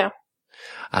 Yeah.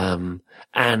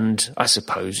 And I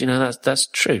suppose, that's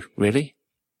true, really.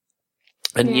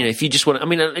 And, if you just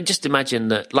want, just imagine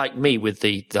that, like me with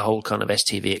the whole kind of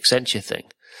STV Accenture thing,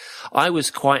 I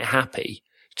was quite happy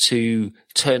to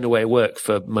turn away work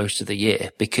for most of the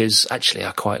year because actually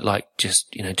I quite like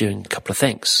just, doing a couple of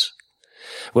things.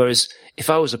 Whereas if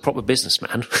I was a proper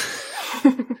businessman,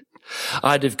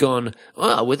 I'd have gone,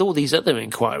 well, with all these other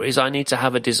inquiries, I need to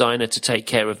have a designer to take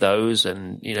care of those.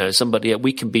 And, somebody,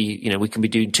 we can be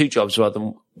doing 2 jobs rather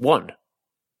than 1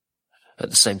 at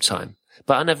the same time.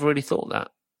 But I never really thought that.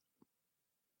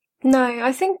 No,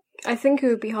 I think I think it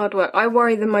would be hard work. I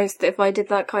worry the most that if I did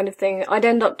that kind of thing, I'd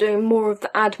end up doing more of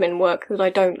the admin work that I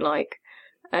don't like,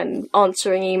 and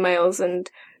answering emails and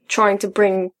trying to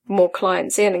bring more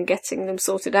clients in and getting them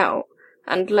sorted out,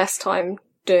 and less time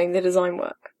doing the design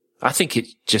work. I think it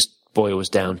just boils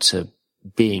down to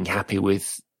being happy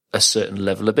with a certain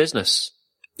level of business.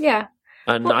 Yeah.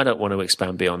 And I don't want to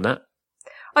expand beyond that.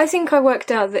 I think I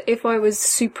worked out that if I was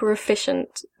super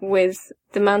efficient with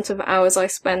the amount of hours I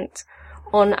spent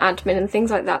on admin and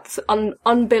things like that,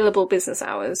 unbillable business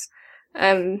hours,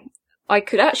 I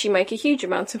could actually make a huge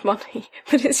amount of money.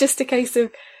 But it's just a case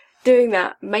of doing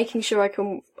that, making sure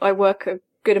I work a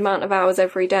good amount of hours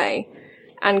every day,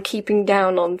 and keeping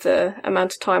down on the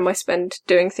amount of time I spend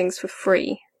doing things for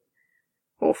free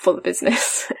or for the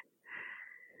business.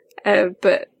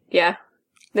 But yeah.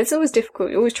 It's always difficult.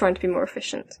 You're always trying to be more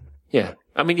efficient. Yeah.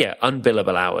 I mean, yeah,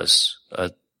 unbillable hours are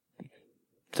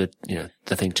the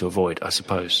thing to avoid, I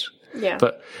suppose. Yeah.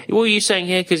 But what were you saying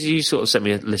here? Because you sort of sent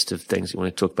me a list of things you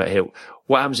want to talk about here.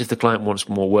 What happens if the client wants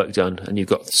more work done and you've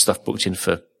got stuff booked in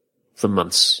for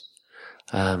months?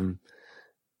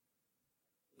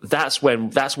 That's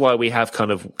why we have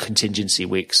kind of contingency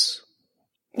weeks.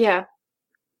 Yeah.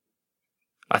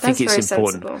 I think it's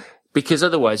important. Sensible. Because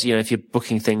otherwise, if you're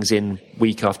booking things in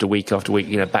week after week after week,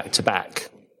 back to back,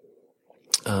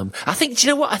 I think, do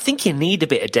you know what? I think you need a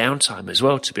bit of downtime as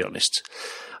well, to be honest.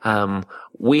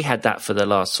 We had that for the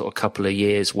last sort of couple of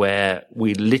years where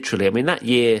we literally, that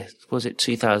year, was it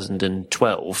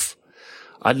 2012?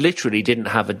 I literally didn't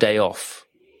have a day off.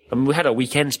 We had our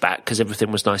weekends back because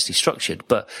everything was nicely structured,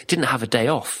 but didn't have a day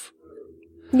off.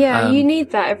 Yeah, you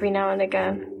need that every now and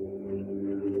again.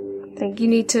 You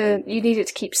need it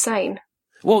to keep sane.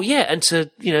 Well, yeah, and to,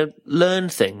 learn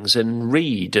things and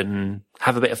read and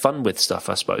have a bit of fun with stuff,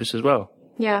 I suppose, as well.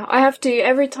 Yeah, I have to,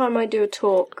 every time I do a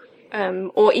talk,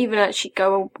 or even actually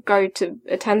go to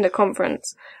attend a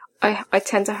conference, I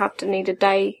tend to have to need a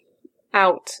day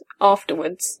out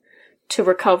afterwards to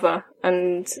recover,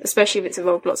 and especially if it's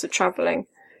involved lots of travelling,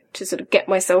 to sort of get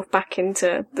myself back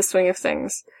into the swing of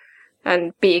things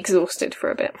and be exhausted for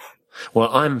a bit.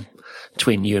 Well, I'm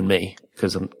between you and me,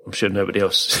 because I'm sure nobody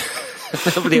else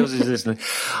is listening.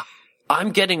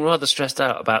 I'm getting rather stressed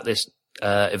out about this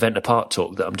event apart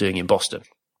talk that I'm doing in Boston.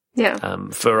 Yeah.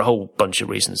 For a whole bunch of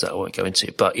reasons that I won't go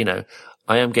into. But,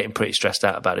 I am getting pretty stressed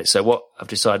out about it. So what I've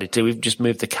decided to do, we've just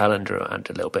moved the calendar around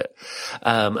a little bit.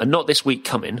 And not this week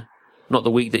coming, not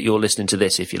the week that you're listening to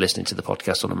this, if you're listening to the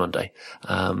podcast on a Monday,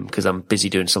 because I'm busy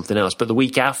doing something else. But the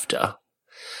week after,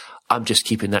 I'm just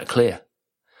keeping that clear.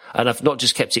 And I've not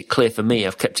just kept it clear for me,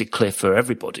 I've kept it clear for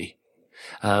everybody.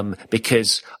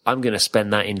 Because I'm going to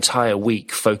spend that entire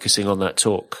week focusing on that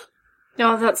talk.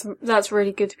 Oh, that's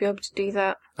really good to be able to do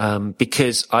that.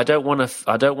 Because I don't want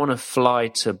to fly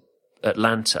to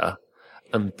Atlanta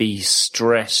and be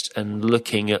stressed and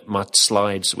looking at my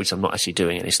slides, which I'm not actually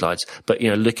doing any slides, but,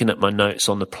 looking at my notes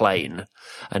on the plane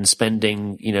and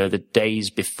spending, the days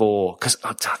before, cause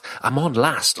I'm on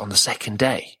last on the second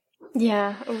day.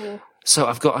 Yeah. Ooh. So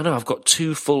I've got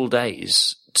 2 full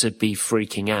days to be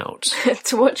freaking out.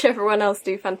 To watch everyone else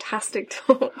do fantastic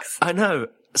talks. I know.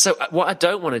 So what I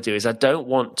don't want to do is I don't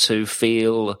want to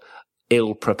feel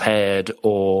ill-prepared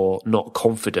or not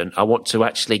confident. I want to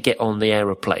actually get on the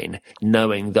aeroplane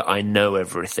knowing that I know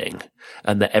everything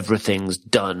and that everything's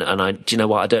done. And do you know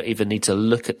what? I don't even need to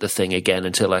look at the thing again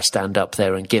until I stand up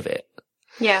there and give it.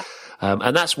 Yeah.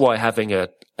 And that's why having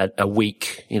a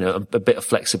week, a bit of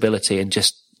flexibility and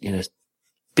just,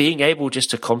 being able just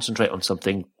to concentrate on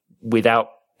something without,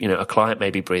 a client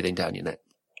maybe breathing down your neck.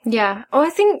 Yeah. Oh,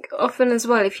 I think often as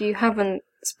well, if you haven't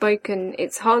spoken,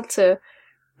 it's hard to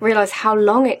realise how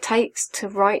long it takes to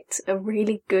write a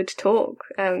really good talk,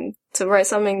 to write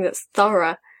something that's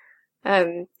thorough.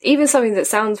 Even something that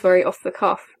sounds very off the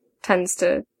cuff tends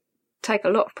to take a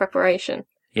lot of preparation.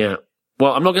 Yeah.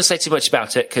 Well, I'm not going to say too much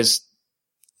about it because,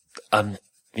 I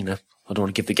don't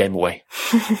want to give the game away.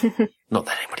 Not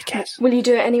that anybody cares. Will you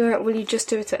do it anywhere? Will you just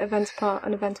do it at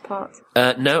an event apart?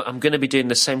 No, I'm going to be doing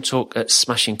the same talk at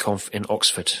Smashing Conf in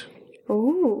Oxford.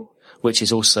 Ooh. Which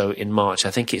is also in March.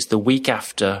 I think it's the week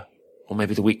after, or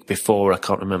maybe the week before, I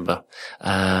can't remember,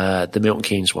 the Milton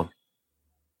Keynes one.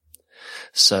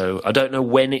 So I don't know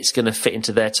when it's going to fit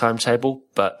into their timetable,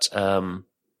 but I'm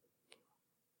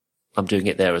doing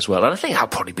it there as well. And I think that'll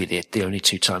probably be the only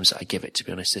 2 times that I give it, to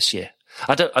be honest, this year.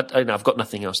 I've got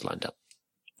nothing else lined up.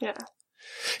 Yeah.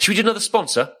 Should we do another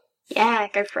sponsor? Yeah,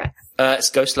 go for it. It's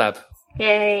Ghost Lab.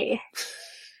 Yay.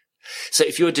 So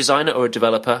if you're a designer or a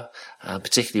developer,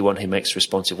 particularly one who makes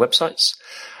responsive websites,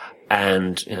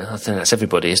 and I think that's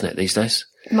everybody, isn't it, these days?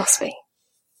 It must be.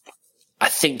 I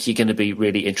think you're going to be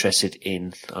really interested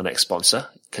in our next sponsor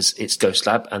because it's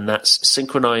GhostLab, and that's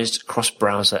synchronized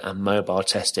cross-browser and mobile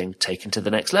testing taken to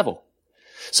the next level.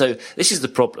 So this is the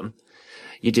problem.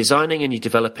 You're designing and you're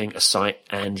developing a site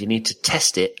and you need to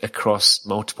test it across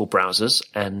multiple browsers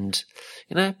and,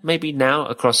 maybe now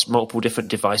across multiple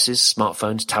different devices,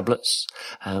 smartphones, tablets.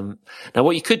 Now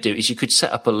what you could do is you could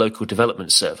set up a local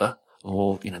development server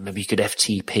or, maybe you could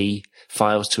FTP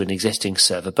files to an existing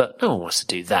server, but no one wants to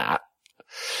do that.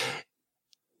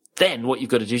 Then what you've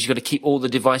got to do is you've got to keep all the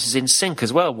devices in sync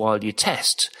as well while you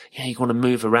test. You want to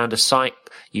move around a site,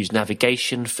 use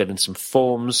navigation, fill in some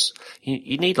forms.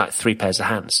 You need like 3 pairs of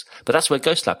hands. But that's where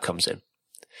GhostLab comes in.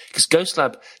 Because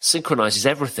GhostLab synchronizes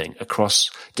everything across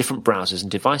different browsers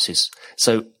and devices.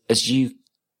 So as you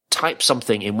type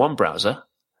something in one browser,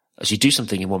 as you do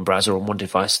something in one browser on one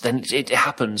device, then it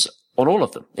happens on all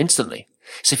of them instantly.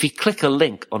 So if you click a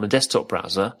link on a desktop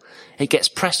browser, it gets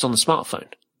pressed on the smartphone.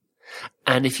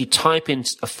 And if you type in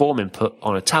a form input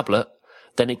on a tablet,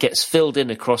 then it gets filled in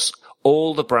across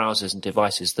all the browsers and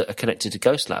devices that are connected to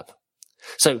GhostLab.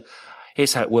 So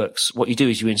here's how it works. What you do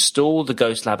is you install the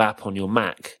GhostLab app on your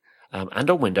Mac and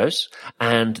on Windows,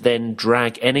 and then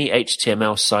drag any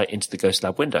HTML site into the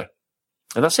GhostLab window.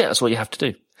 And that's it. That's all you have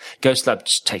to do. GhostLab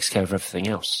just takes care of everything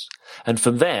else. And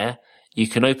from there, you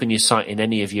can open your site in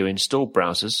any of your installed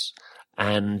browsers,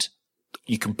 and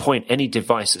you can point any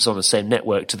device that's on the same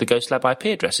network to the GhostLab IP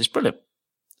address. It's brilliant.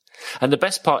 And the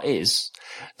best part is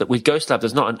that with GhostLab,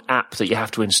 there's not an app that you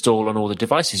have to install on all the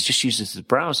devices. It just uses the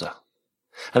browser.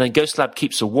 And then GhostLab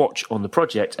keeps a watch on the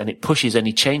project, and it pushes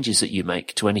any changes that you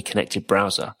make to any connected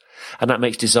browser. And that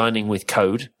makes designing with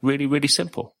code really, really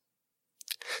simple.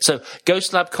 So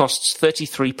GhostLab costs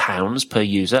 £33 per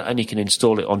user, and you can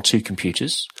install it on 2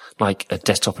 computers, like a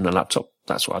desktop and a laptop.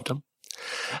 That's what I've done.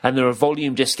 And there are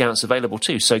volume discounts available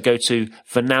too. So go to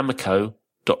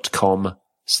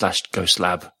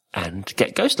venamico.com/GhostLab and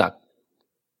get GhostLab.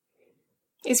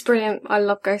 It's brilliant. I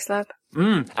love GhostLab.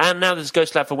 And now there's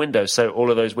GhostLab for Windows, so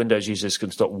all of those Windows users can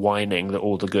stop whining that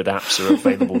all the good apps are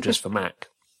available just for Mac.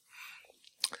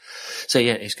 So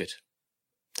yeah, it's good.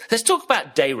 Let's talk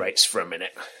about day rates for a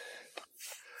minute.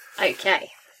 Okay.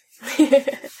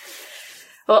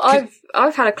 Well,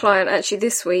 I've had a client actually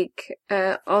this week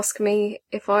ask me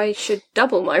if I should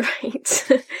double my rate,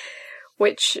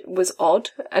 which was odd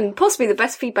and possibly the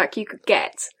best feedback you could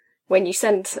get when you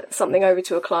send something over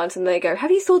to a client and they go,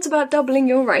 "Have you thought about doubling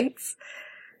your rates?"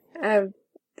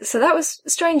 So that was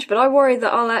strange, but I worry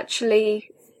that I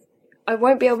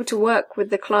won't be able to work with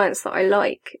the clients that I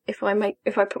like if I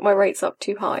put my rates up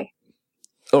too high.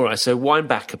 All right, so wind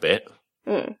back a bit.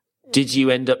 Did you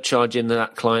end up charging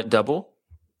that client double?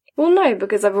 Well, no,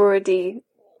 because I've already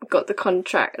got the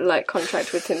contract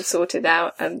with him sorted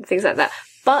out and things like that.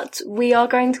 But we are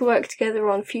going to work together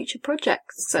on future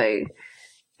projects, so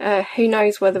who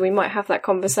knows whether we might have that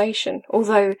conversation.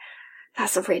 Although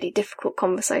that's a really difficult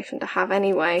conversation to have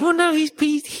anyway. Well, no,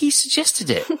 he suggested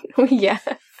it. Yeah.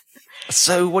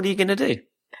 So what are you going to do?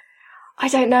 I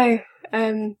don't know.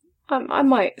 I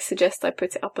might suggest I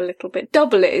put it up a little bit.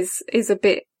 Double it is a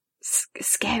bit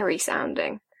scary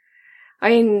sounding. I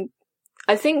mean,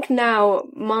 I think now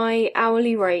my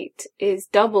hourly rate is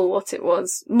double what it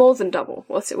was, more than double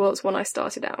what it was when I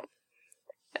started out.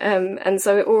 And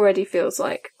so it already feels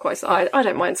like quite, I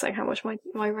don't mind saying how much my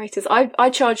rate is.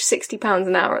 I charge £60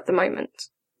 an hour at the moment.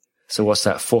 So what's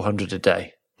that, 400 a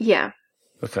day? Yeah.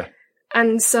 Okay.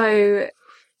 And so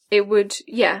it would,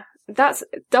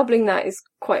 doubling that is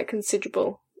quite a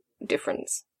considerable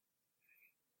difference.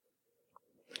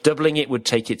 Doubling it would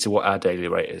take it to what our daily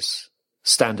rate is.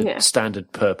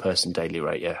 Standard per person daily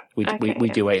rate, yeah. We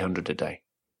do 800 a day.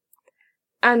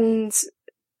 And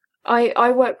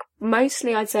I work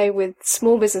mostly, I'd say, with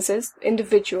small businesses,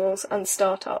 individuals and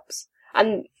startups.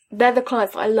 And they're the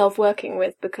clients that I love working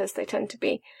with because they tend to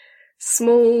be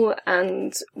small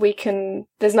and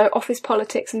there's no office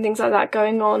politics and things like that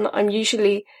going on. I'm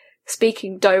usually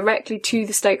speaking directly to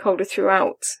the stakeholder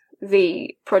throughout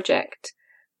the project.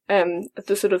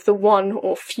 The one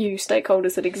or few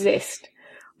stakeholders that exist.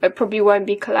 I probably won't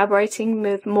be collaborating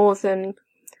with more than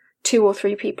 2 or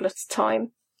 3 people at a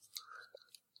time.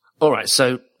 All right,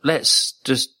 so let's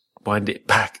just wind it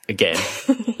back again.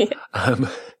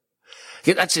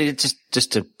 Actually,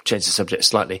 just to change the subject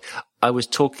slightly, I was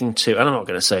talking to, and I'm not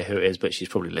going to say who it is, but she's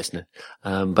probably listening.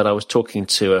 But I was talking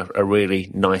to a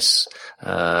really nice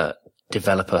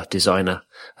designer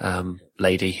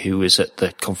lady who was at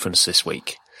the conference this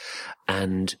week.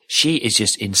 And she is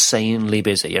just insanely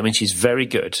busy. I mean, she's very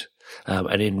good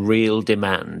and in real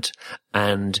demand.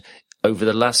 And over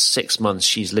the last 6 months,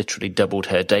 she's literally doubled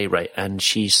her day rate. And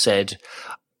she said,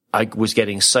 I was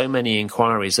getting so many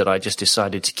inquiries that I just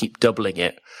decided to keep doubling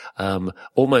it,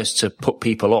 almost to put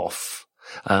people off.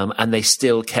 And they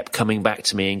still kept coming back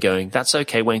to me and going, that's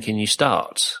okay, when can you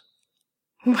start?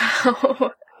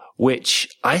 Wow. Which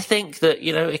I think that,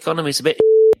 economy's a bit,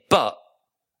 but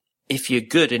if you're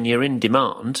good and you're in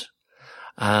demand,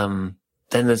 then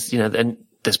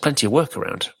there's plenty of work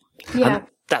around. Yeah. And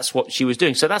that's what she was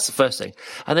doing. So that's the first thing.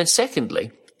 And then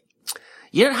secondly,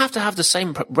 you don't have to have the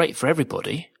same rate for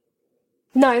everybody.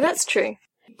 No, that's true.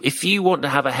 If you want to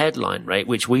have a headline rate,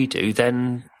 which we do,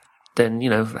 then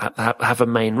have a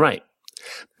main rate.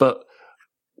 But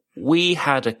we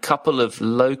had a couple of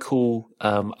local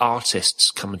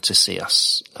artists come to see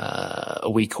us a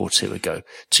week or two ago.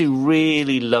 Two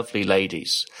really lovely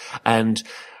ladies, and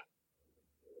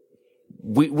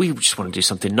we just want to do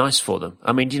something nice for them.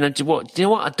 I mean, do you know what?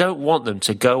 I don't want them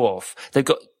to go off. They've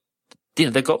got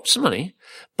some money,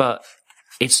 but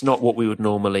it's not what we would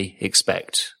normally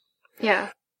expect.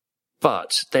 Yeah.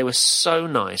 But they were so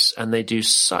nice and they do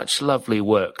such lovely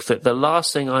work that the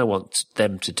last thing I want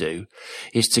them to do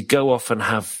is to go off and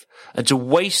to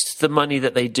waste the money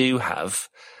that they do have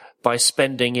by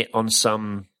spending it on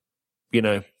some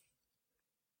local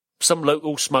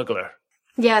smuggler.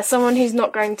 Yeah, someone who's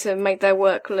not going to make their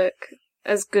work look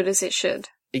as good as it should.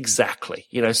 Exactly.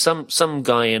 Some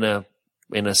guy in a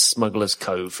smuggler's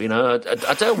cove. I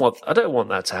don't want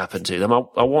that to happen to them.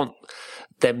 I want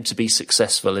them to be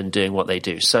successful in doing what they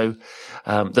do. So,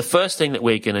 the first thing that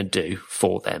we're going to do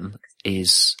for them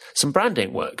is some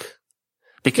branding work,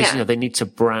 because, they need to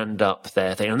brand up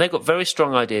their thing, and they've got very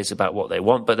strong ideas about what they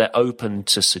want, but they're open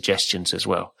to suggestions as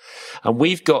well. And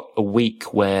we've got a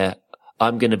week where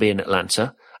I'm going to be in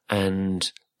Atlanta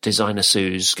and Designer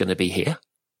Sue's going to be here.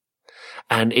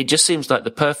 And it just seems like the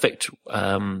perfect,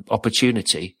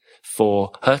 opportunity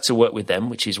for her to work with them,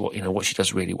 which is what she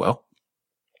does really well.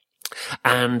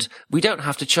 And we don't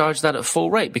have to charge that at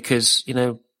full rate because,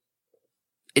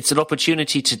 it's an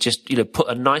opportunity to just, put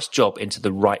a nice job into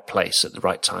the right place at the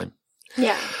right time.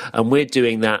 Yeah. And we're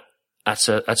doing that at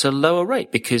a lower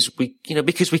rate because we can and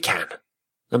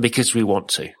because we want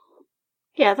to.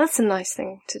 Yeah, that's a nice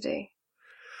thing to do.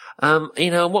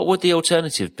 What would the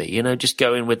alternative be? Just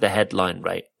go in with the headline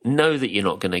rate, know that you're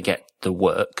not going to get the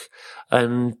work,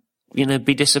 and,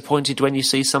 be disappointed when you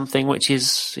see something which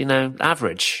is,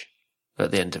 average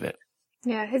at the end of it.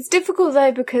 Yeah, it's difficult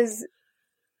though because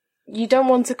you don't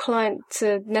want a client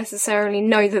to necessarily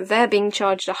know that they're being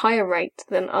charged a higher rate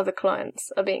than other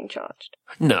clients are being charged.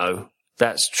 No,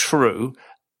 that's true.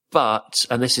 But,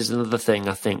 and this is another thing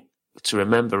I think to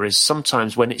remember, is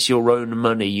sometimes when it's your own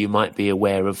money, you might be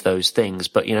aware of those things.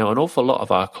 But, an awful lot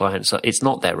of our clients, it's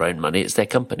not their own money, it's their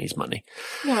company's money.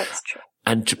 Yeah, that's true.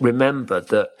 And to remember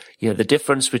that, the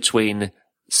difference between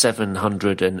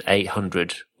 700 and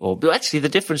 800, or actually the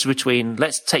difference between,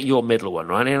 let's take your middle one,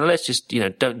 right? Let's just,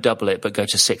 don't double it, but go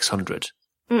to 600.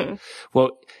 Mm.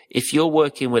 Well, if you're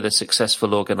working with a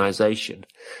successful organization,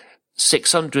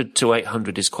 600 to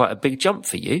 800 is quite a big jump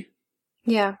for you.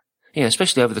 Yeah.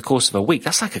 Especially over the course of a week.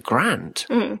 That's like $1,000.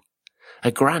 Mm.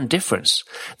 $1,000 difference.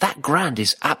 That $1,000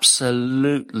 is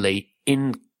absolutely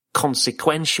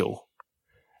inconsequential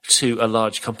to a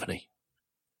large company.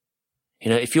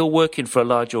 If you're working for a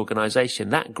large organization,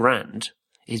 that $1,000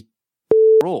 is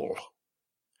all.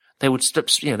 They would,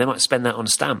 they might spend that on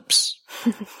stamps.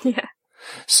 Yeah.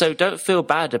 So don't feel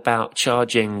bad about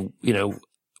charging,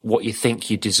 what you think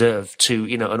you deserve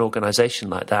to, an organization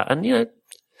like that. And,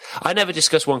 I never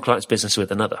discuss one client's business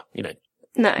with another,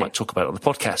 No. I might talk about it on the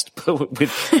podcast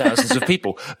with thousands of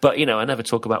people, but, I never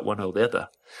talk about one or the other.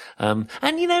 And,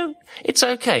 it's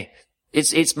okay.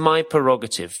 It's my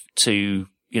prerogative to,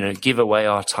 give away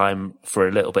our time for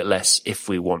a little bit less if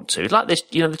we want to. Like this,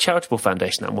 the charitable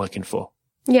foundation that I'm working for.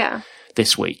 Yeah.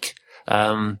 This week.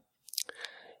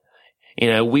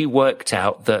 We worked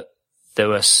out that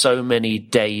there are so many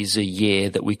days a year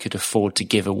that we could afford to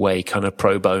give away kind of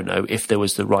pro bono if there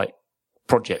was the right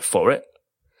project for it.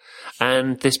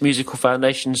 And this musical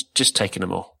foundation's just taken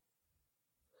them all.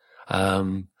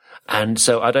 And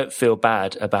so I don't feel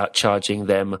bad about charging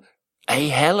them a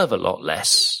hell of a lot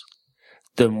less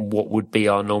than what would be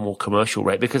our normal commercial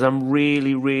rate because I'm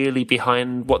really, really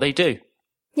behind what they do.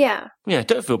 Yeah. Yeah,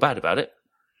 don't feel bad about it.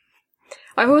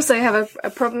 I also have a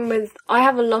problem with, I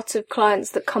have a lot of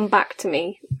clients that come back to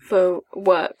me for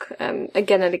work,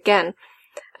 again and again.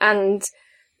 And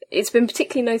it's been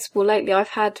particularly noticeable lately. I've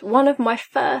had one of my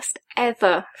first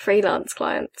ever freelance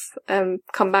clients,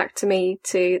 come back to me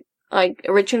I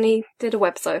originally did a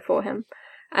website for him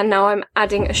and now I'm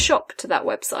adding a shop to that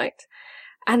website.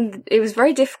 And it was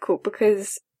very difficult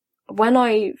because when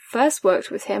I first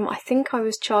worked with him, I think I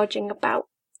was charging about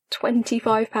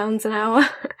 £25 an hour.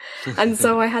 And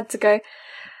so I had to go,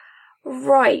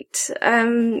 right,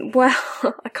 well,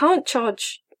 I can't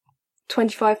charge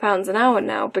 £25 an hour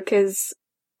now because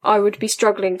I would be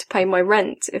struggling to pay my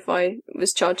rent if I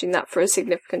was charging that for a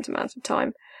significant amount of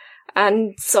time.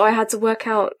 And so I had to work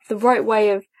out the right way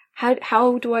of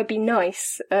how do I be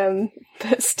nice,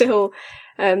 but still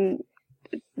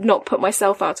not put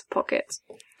myself out of pocket.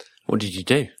 What did you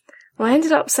do? Well, I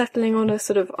ended up settling on a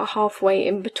sort of a halfway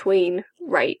in between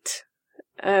rate,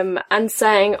 and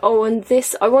saying, and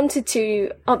this, I wanted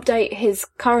to update his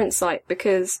current site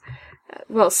because,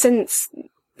 well, since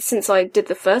I did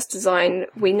the first design,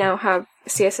 we now have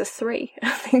CSS3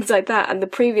 and things like that, and the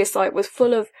previous site was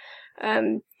full of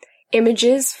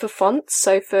images for fonts,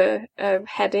 so for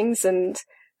headings and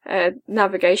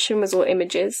navigation was all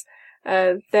images.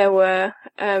 There were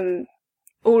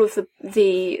all of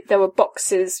there were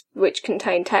boxes which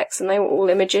contained text, and they were all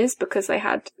images because they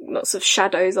had lots of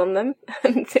shadows on them,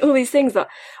 and all these things that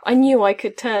I knew I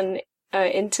could turn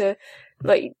into,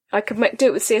 like, I could do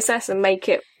it with CSS and make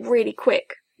it really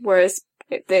quick, whereas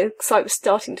the site was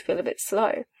starting to feel a bit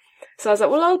slow. So I was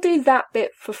like, well, I'll do that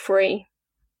bit for free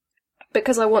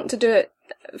because I want to do it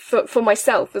for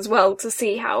myself as well to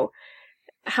see how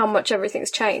much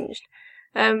everything's changed.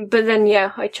 But then,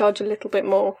 yeah, I charge a little bit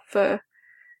more for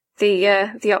the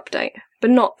update,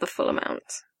 but not the full amount.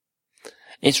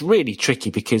 It's really tricky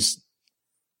because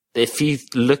if you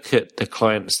look at the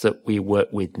clients that we work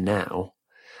with now,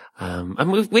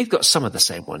 and we've got some of the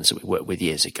same ones that we worked with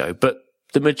years ago, but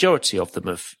the majority of them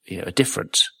are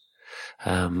different.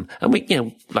 And we,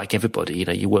 like everybody,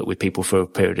 you work with people for a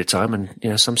period of time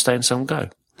and, some stay and some go.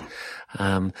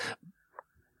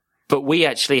 But we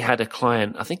actually had a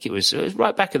client, I think it was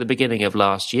right back at the beginning of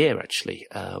last year, actually,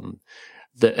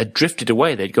 that had drifted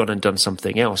away. They'd gone and done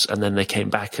something else. And then they came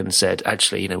back and said,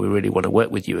 actually, we really want to work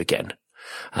with you again.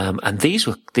 And these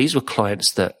were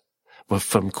clients that were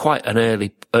from quite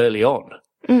an early on.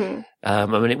 Mm.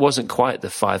 It wasn't quite the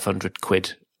 500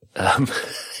 quid.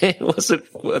 It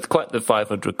wasn't quite the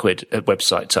 500 quid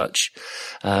website touch.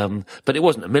 But it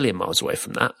wasn't a million miles away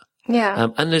from that. Yeah.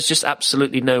 And there's just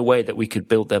absolutely no way that we could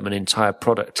build them an entire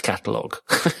product catalogue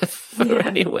for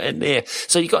anywhere near.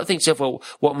 So you've got to think to yourself, well,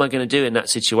 what am I going to do in that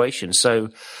situation? So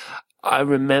I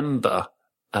remember,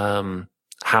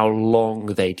 how long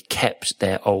they'd kept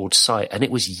their old site, and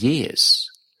it was years.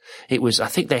 I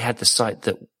think they had the site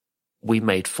that we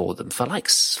made for them for like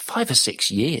 5 or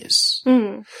 6 years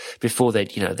before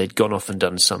they'd gone off and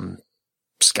done some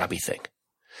scabby thing.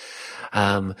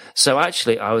 So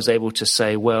actually I was able to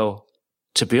say, well,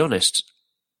 to be honest,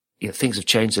 things have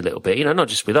changed a little bit, not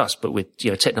just with us, but with,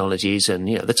 technologies and,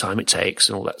 the time it takes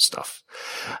and all that stuff.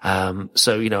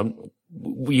 So,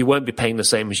 you won't be paying the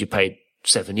same as you paid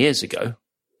 7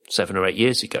 or 8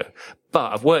 years ago,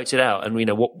 but I've worked it out. And,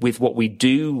 what we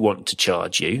do want to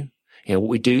charge you, what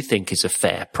we do think is a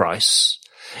fair price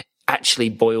actually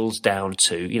boils down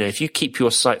to, if you keep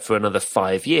your site for another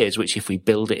 5 years, which if we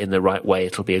build it in the right way,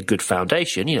 it'll be a good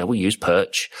foundation. We'll use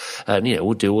Perch and,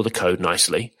 we'll do all the code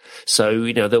nicely.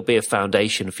 So, there'll be a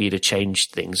foundation for you to change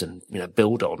things and,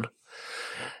 build on.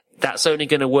 That's only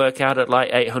going to work out at like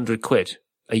 800 quid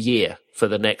a year for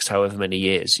the next however many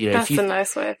years. That's a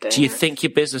nice way of doing it. Do you think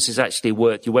your business is actually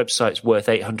your website's worth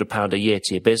 £800 a year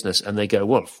to your business? And they go,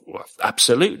 well,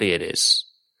 absolutely it is.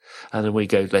 And then we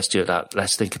go, let's do that.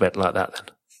 Let's think about it like that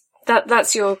then.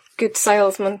 That's your good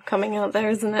salesman coming out there,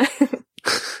 isn't it?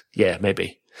 Yeah,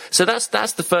 maybe. So that's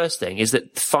the first thing, is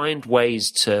that find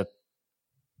ways to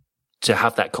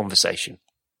have that conversation.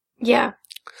 Yeah.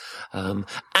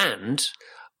 And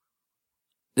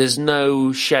there's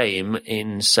no shame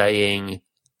in saying,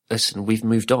 listen, we've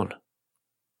moved on.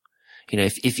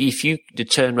 If you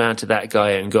turn around to that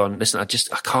guy and gone, listen, I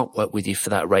can't work with you for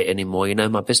that rate anymore.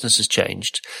 My business has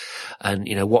changed and,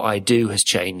 what I do has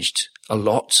changed a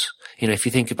lot. If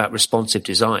you think about responsive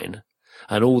design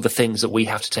and all the things that we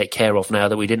have to take care of now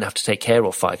that we didn't have to take care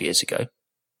of 5 years ago.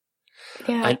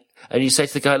 Yeah. And you say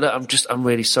to the guy, look, I'm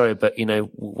really sorry, but,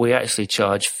 we actually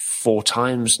charge 4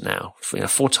 times now,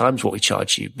 4 times what we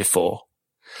charged you before.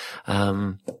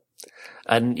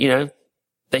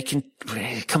 They can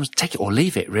come take it or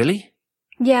leave it, really.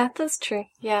 Yeah, that's true.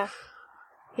 Yeah.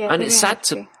 Yeah. And it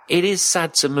is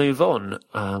sad to move on.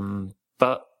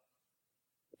 But,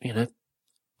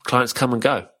 clients come and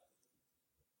go.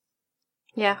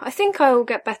 Yeah, I think I will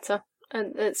get better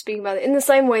at speaking about it in the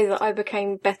same way that I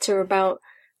became better about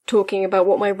talking about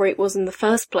what my rate was in the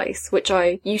first place, which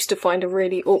I used to find a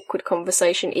really awkward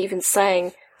conversation, even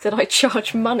saying that I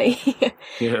charge money.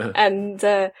 Yeah.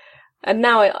 And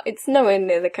now it's nowhere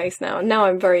near the case now. And now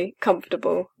I'm very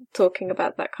comfortable talking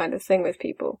about that kind of thing with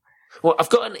people. Well, I've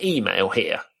got an email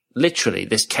here. Literally,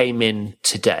 this came in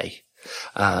today.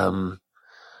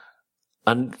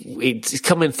 And it's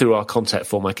coming through our contact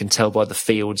form. I can tell by the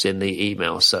fields in the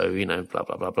email. So, blah,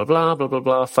 blah, blah, blah, blah, blah, blah,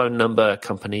 blah. Phone number,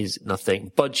 companies,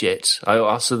 nothing. Budget. I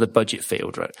also the budget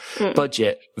field, right?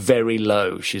 Budget, very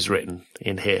low, she's written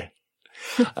in here.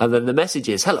 And then the message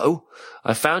is, hello,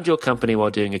 I found your company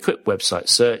while doing a quick website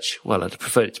search. Well, I'd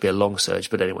prefer it to be a long search,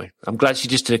 but anyway, I'm glad she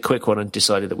just did a quick one and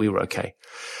decided that we were okay.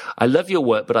 I love your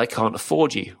work, but I can't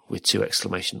afford you, with 2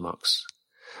 exclamation marks.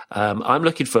 I'm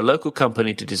looking for a local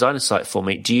company to design a site for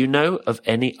me. Do you know of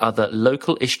any other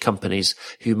local-ish companies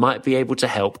who might be able to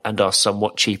help and are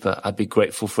somewhat cheaper? I'd be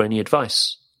grateful for any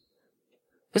advice.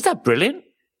 Is that brilliant?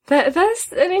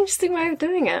 That's an interesting way of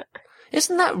doing it.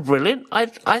 Isn't that brilliant? I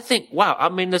think, wow, I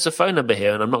mean, there's a phone number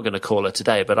here, and I'm not going to call her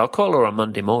today, but I'll call her on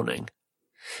Monday morning.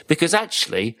 Because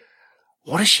actually,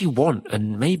 what does she want?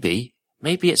 And maybe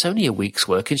it's only a week's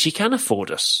work and she can afford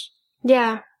us.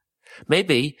 Yeah.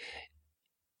 Maybe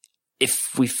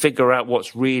if we figure out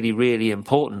what's really, really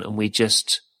important and we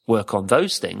just work on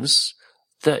those things,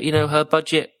 that, her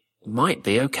budget might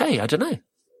be okay. I don't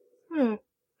know.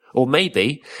 Or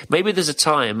maybe there's a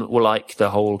time, like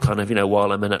the whole kind of,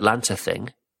 while I'm in Atlanta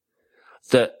thing,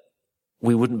 that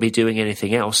we wouldn't be doing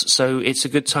anything else. So it's a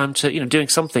good time to, doing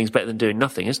something's better than doing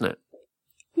nothing, isn't it?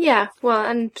 Yeah, well,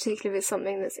 and particularly if it's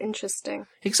something that's interesting.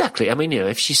 Exactly. I mean,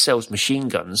 if she sells machine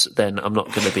guns, then I'm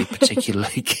not going to be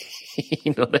particularly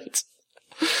keen on it.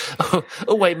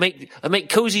 Oh wait, I make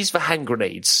cozies for hand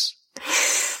grenades.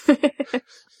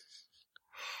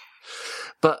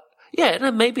 But yeah,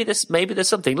 no, maybe there's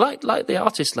something like the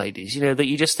artist ladies, that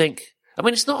you just think. I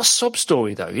mean, it's not a sob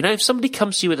story though. If somebody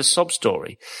comes to you with a sob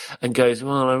story and goes,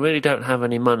 "Well, I really don't have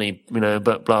any money,"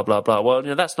 but blah blah blah.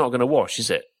 Well, that's not going to wash,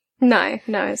 is it? No,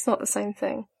 it's not the same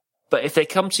thing. But if they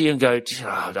come to you and go,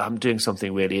 I'm doing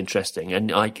something really interesting,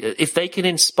 and if they can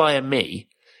inspire me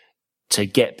to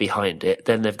get behind it,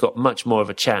 then they've got much more of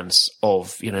a chance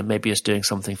of, maybe us doing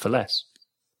something for less.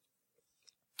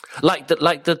 Like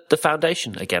the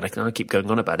foundation again. I keep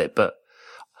going on about it, but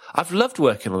I've loved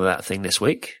working on that thing this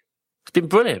week. It's been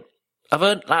brilliant. I've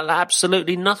earned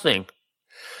absolutely nothing,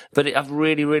 but I've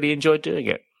really, really enjoyed doing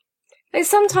it.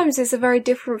 Sometimes it's a very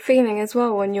different feeling as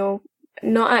well when you're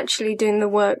not actually doing the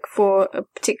work for a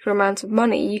particular amount of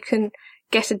money. You can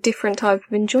get a different type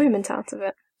of enjoyment out of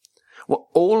it. Well,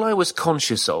 all I was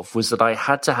conscious of was that I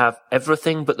had to have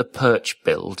everything but the perch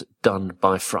build done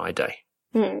by Friday.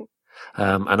 And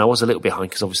I was a little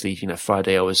behind because obviously,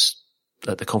 Friday I was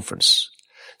at the conference.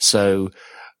 So,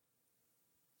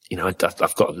 I've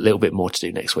got a little bit more to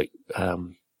do next week.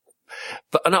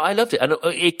 But no, I loved it. And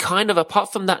it kind of,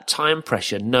 apart from that time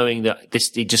pressure, knowing that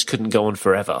it just couldn't go on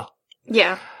forever.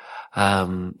 Yeah. I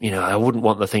wouldn't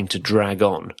want the thing to drag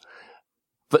on.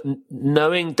 But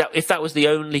knowing that if that was the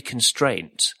only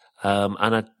constraint,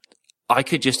 and I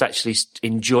could just actually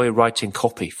enjoy writing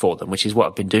copy for them, which is what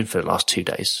I've been doing for the last 2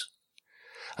 days.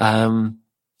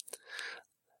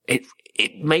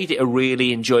 It made it a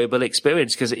really enjoyable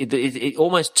experience because it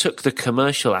almost took the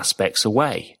commercial aspects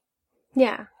away.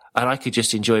 Yeah. And I could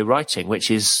just enjoy writing,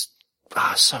 which is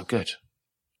so good.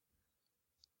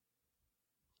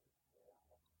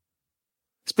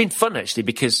 It's been fun actually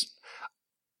because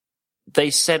they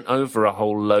sent over a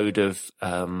whole load of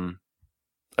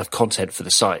content for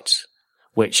the site,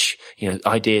 which,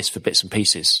 ideas for bits and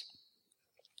pieces,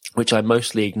 which I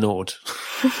mostly ignored.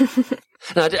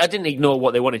 No, I didn't ignore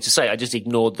what they wanted to say. I just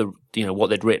ignored what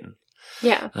they'd written.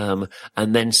 Yeah.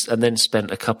 And then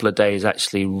spent a couple of days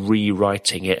actually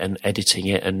rewriting it and editing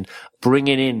it and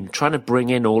trying to bring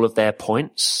in all of their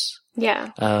points.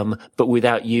 Yeah. But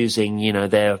without using,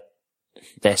 their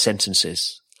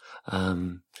sentences.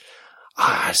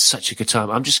 It's such a good time.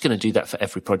 I'm just going to do that for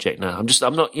every project now.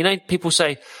 I'm not, people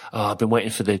say, I've been waiting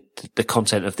for the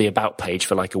content of the about page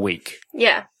for like a week.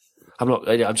 Yeah. I'm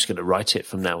just going to write it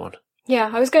from now on.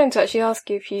 Yeah. I was going to actually ask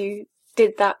you if you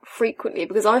did that frequently,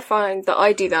 because I find that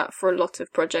I do that for a lot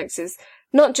of projects. Is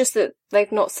not just that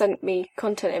they've not sent me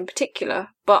content in particular,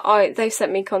 but they've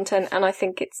sent me content and I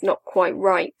think it's not quite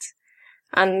right,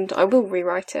 and I will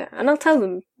rewrite it and I'll tell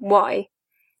them why.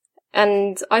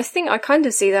 And I think I kind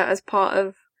of see that as part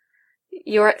of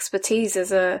your expertise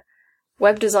as a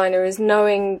web designer, is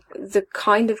knowing the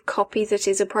kind of copy that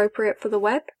is appropriate for the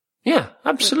web. Yeah,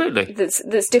 absolutely.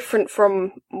 That's different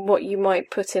from what you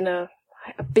might put in a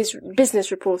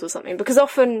business report or something, because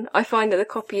often I find that the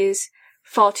copy is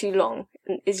far too long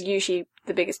and is usually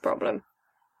the biggest problem.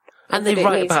 And they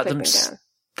write about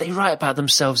they write about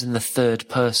themselves in the third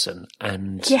person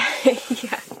and Yeah.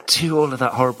 do all of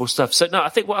that horrible stuff. So no, I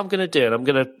think what I'm going to do, and I'm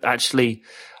going to actually,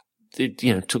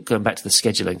 going back to the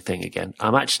scheduling thing again,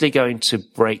 I'm actually going to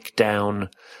break down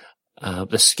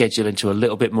the schedule into a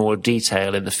little bit more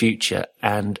detail in the future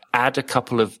and add a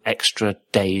couple of extra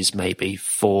days, maybe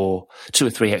 2 or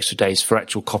 3 extra days for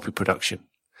actual copy production.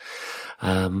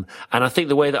 And I think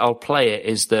the way that I'll play it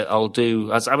is that I've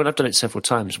done it several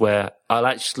times where I'll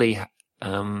actually,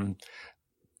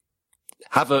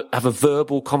 have a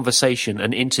verbal conversation,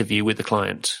 an interview with the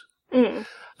client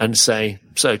and say,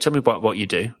 so tell me about what you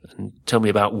do and tell me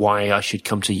about why I should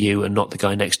come to you and not the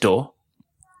guy next door.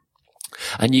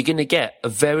 And you're going to get a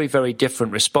very, very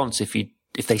different response if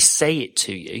they say it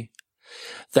to you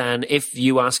than if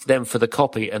you ask them for the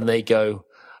copy and they go,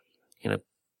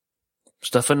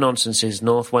 stuff and nonsense is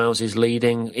North Wales is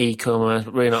leading e-commerce,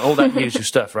 all that usual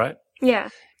stuff, right? Yeah.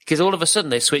 Because all of a sudden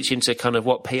they switch into kind of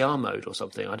PR mode or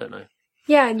something. I don't know.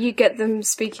 Yeah, and you get them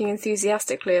speaking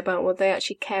enthusiastically about what they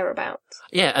actually care about.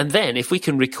 Yeah, and then if we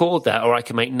can record that, or I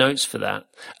can make notes for that,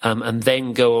 and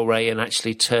then go away and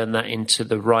actually turn that into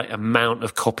the right amount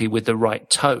of copy with the right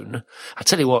tone, I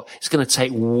tell you what, it's going to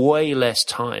take way less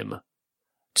time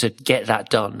to get that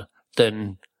done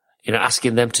than,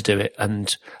 asking them to do it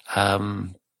and,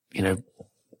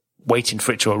 waiting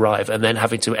for it to arrive and then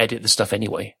having to edit the stuff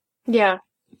anyway. Yeah.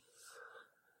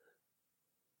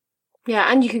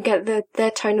 Yeah, and you can get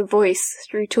their tone of voice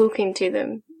through talking to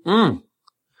them.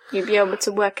 You'd be able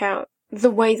to work out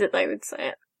the way that they would say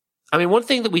it. I mean, one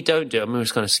thing that we don't do, I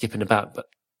was kind of skipping about, but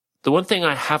the one thing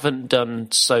I haven't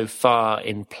done so far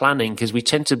in planning, because we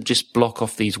tend to just block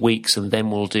off these weeks and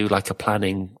then we'll do like a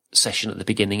planning session at the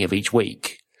beginning of each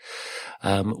week.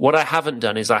 What I haven't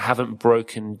done is I haven't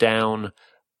broken down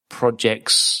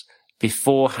projects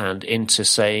beforehand into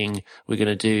saying we're going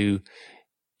to do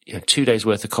 2 days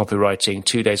worth of copywriting,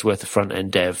 2 days worth of front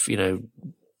end dev,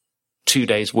 2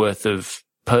 days worth of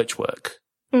perch work.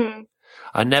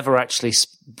 I never actually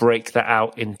break that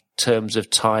out in terms of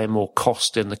time or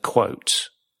cost in the quote.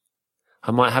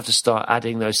 I might have to start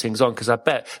adding those things on because I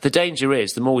bet the danger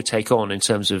is the more we take on in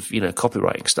terms of,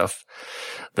 copywriting stuff,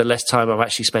 the less time I'm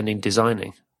actually spending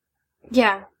designing.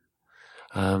 Yeah.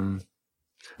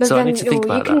 But so then I need to think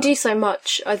about you can do so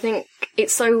much. I think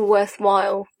it's so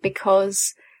worthwhile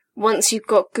because once you've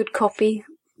got good copy,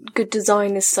 good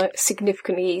design is so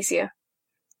significantly easier.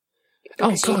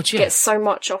 Because you get so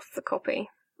much off the copy.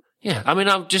 Yeah, I mean,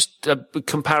 I'm just a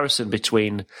comparison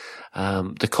between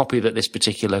the copy that this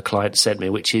particular client sent me,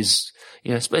 which is,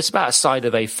 it's about a side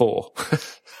of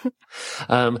A4,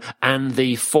 and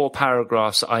the 4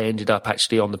 paragraphs I ended up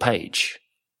actually on the page.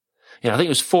 I think it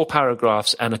was 4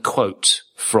 paragraphs and a quote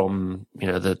from,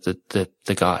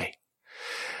 the guy.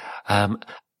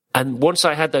 And once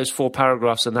I had those 4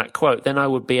 paragraphs and that quote, then I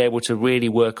would be able to really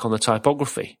work on the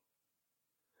typography.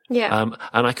 Yeah.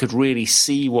 And I could really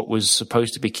see what was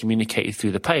supposed to be communicated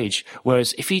through the page.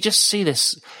 Whereas if you just see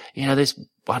this, this,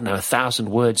 1,000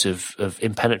 words of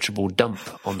impenetrable dump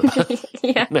on the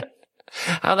yeah.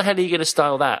 How the hell are you going to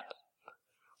style that?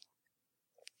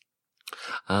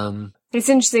 It's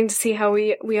interesting to see how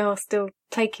we are still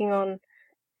taking on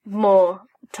more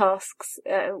tasks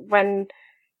when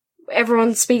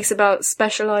everyone speaks about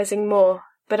specializing more.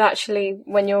 But actually,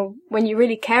 when you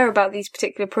really care about these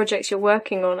particular projects you're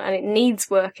working on and it needs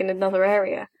work in another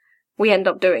area, we end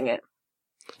up doing it.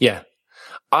 Yeah.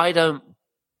 I don't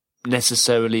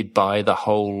necessarily buy the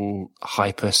whole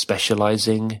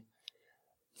hyper-specializing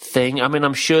thing. I mean,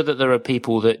 I'm sure that there are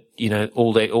people that,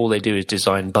 all they do is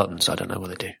design buttons. I don't know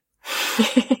what they do.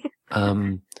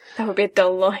 That would be a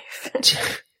dull life. Do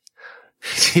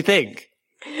you think?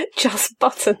 Just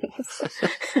buttons.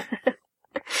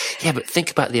 Yeah, but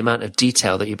think about the amount of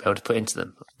detail that you'll be able to put into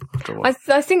them.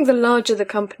 I think the larger the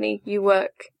company you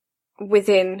work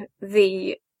within,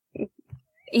 the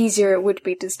easier it would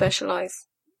be to specialise.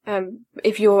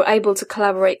 If you're able to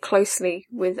collaborate closely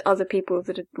with other people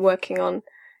that are working on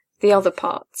the other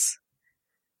parts.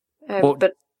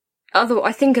 But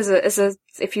I think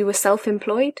if you were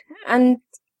self-employed and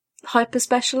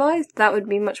hyper-specialised, that would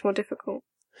be much more difficult.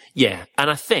 Yeah,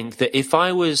 and I think that if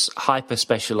I was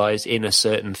hyper-specialised in a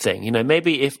certain thing,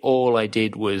 maybe if all I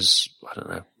did was, I don't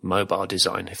know, mobile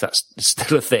design, if that's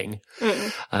still a thing,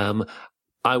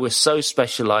 I was so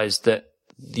specialised that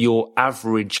your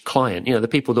average client, the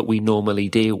people that we normally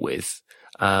deal with,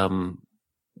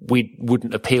 we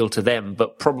wouldn't appeal to them,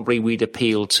 but probably we'd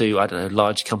appeal to, I don't know,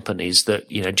 large companies that,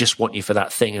 just want you for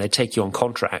that thing and they take you on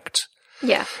contract.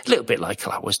 Yeah. A little bit like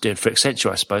I was doing for Accenture,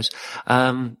 I suppose.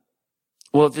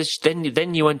 Well,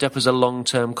 then you end up as a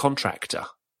long-term contractor.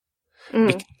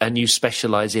 and you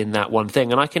specialize in that one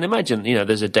thing. And I can imagine,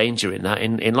 there's a danger in that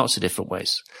in lots of different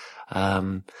ways.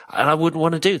 And I wouldn't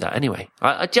want to do that anyway.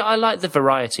 I like the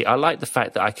variety. I like the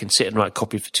fact that I can sit and write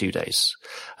copy for 2 days,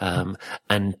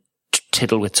 and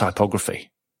tiddle with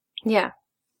typography. Yeah.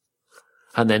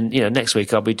 And then, next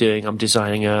week I'm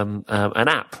designing, an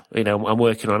app. I'm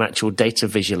working on actual data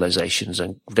visualizations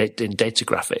and in data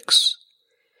graphics.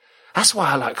 That's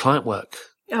why I like client work.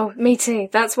 Oh, me too.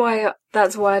 That's why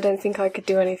I don't think I could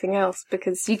do anything else,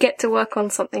 because you get to work on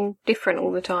something different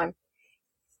all the time.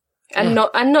 And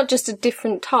not just a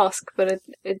different task, but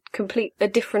a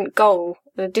different goal,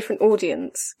 a different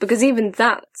audience. Because even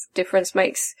that difference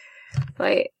makes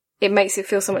it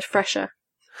feel so much fresher.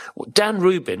 Well, Dan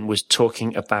Rubin was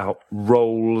talking about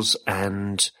roles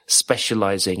and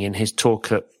specialising in his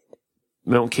talk at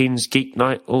Milton Keynes Geek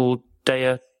Night all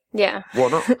day. Yeah.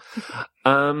 Whatnot.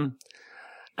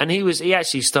 And he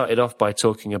actually started off by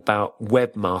talking about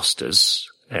webmasters.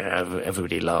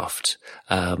 Everybody laughed.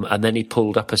 And then he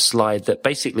pulled up a slide that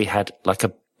basically had like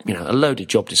a load of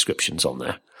job descriptions on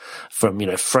there, from,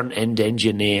 front end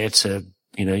engineer to,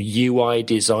 UI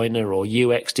designer or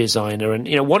UX designer. And,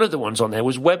 one of the ones on there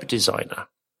was web designer.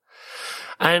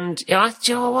 And, you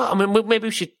know what? I mean, maybe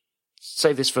we should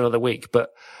save this for another week, but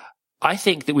I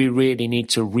think that we really need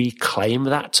to reclaim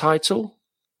that title.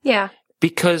 Yeah.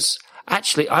 Because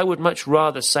actually, I would much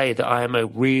rather say that I am a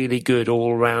really good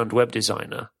all-round web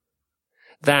designer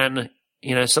than,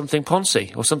 something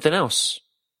poncy or something else.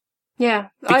 Yeah.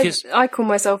 Because I call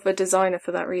myself a designer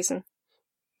for that reason.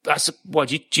 Why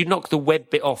do you knock the web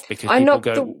bit off because I knock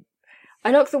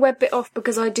the web bit off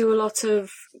because I do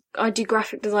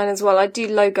graphic design as well. I do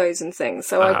logos and things,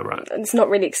 so right. It's not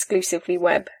really exclusively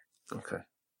web. Okay.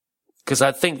 Because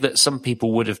I think that some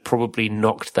people would have probably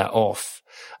knocked that off.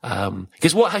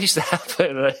 Because what used to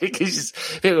happen, because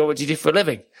people go, what do you do for a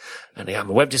living? And they go,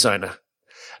 I'm a web designer.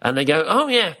 And they go, oh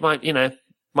yeah,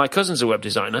 my cousin's a web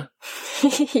designer.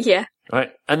 Yeah.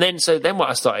 Right. And then what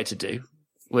I started to do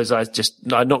was I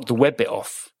knocked the web bit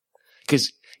off.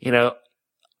 Because,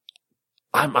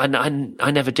 I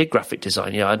never did graphic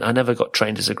design. I never got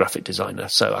trained as a graphic designer.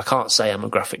 So I can't say I'm a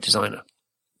graphic designer.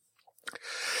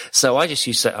 So I just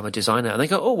used to say I'm a designer. And they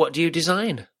go, oh, what do you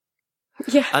design?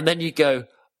 Yeah. And then you go,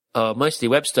 oh, mostly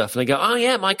web stuff. And they go, oh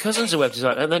yeah, my cousin's a web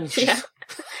designer. And then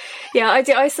yeah,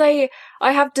 I say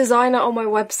I have designer on my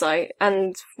website,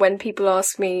 and when people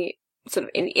ask me sort of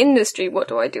in the industry, what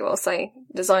do I do? I'll say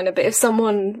designer. But if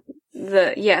someone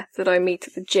that I meet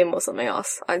at the gym or something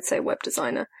else, I'd say web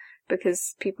designer,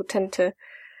 because people tend to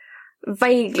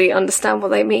vaguely understand what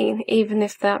they mean, even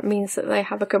if that means that they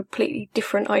have a completely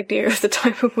different idea of the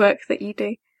type of work that you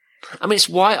do. I mean, it's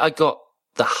why I got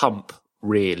the hump,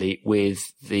 really,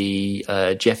 with the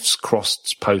Jeff's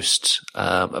Crossed post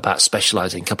about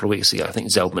specialising a couple of weeks ago. I think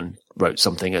Zeldman wrote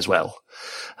something as well,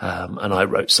 and I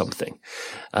wrote something.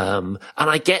 And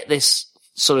I get this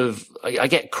I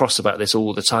get cross about this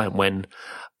all the time when,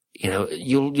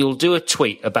 you'll do a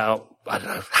tweet about, I don't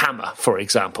know, Hammer, for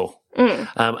example.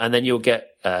 And then you'll get,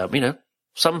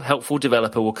 some helpful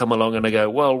developer will come along and they go,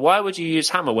 well, why would you use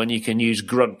Hammer when you can use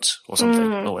Grunt or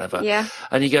something or whatever? Yeah.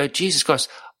 And you go, Jesus Christ,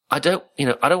 I don't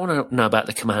want to know about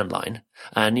the command line.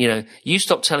 And, you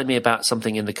stop telling me about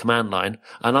something in the command line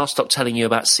and I'll stop telling you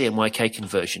about CMYK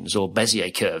conversions or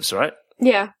Bezier curves, right?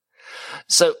 Yeah.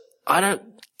 So I don't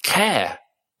care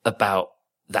about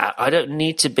that. I don't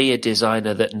need to be a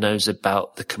designer that knows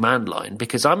about the command line,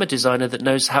 because I'm a designer that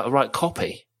knows how to write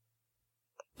copy.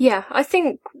 Yeah, I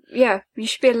think, you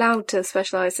should be allowed to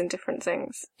specialise in different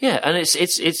things. Yeah, and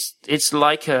it's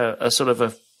like a sort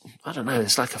of I don't know,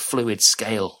 it's like a fluid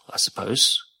scale, I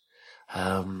suppose,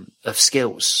 of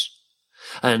skills.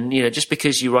 And, just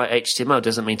because you write HTML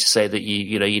doesn't mean to say that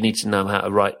you need to know how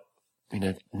to write,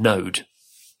 Node.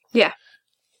 Yeah.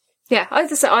 Yeah, I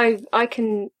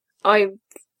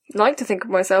like to think of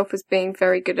myself as being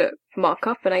very good at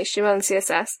markup and HTML and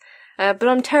CSS, but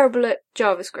I'm terrible at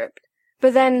JavaScript.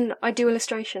 But then I do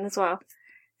illustration as well.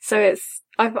 So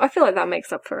I feel like that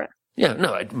makes up for it. Yeah,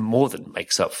 no, it more than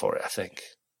makes up for it, I think.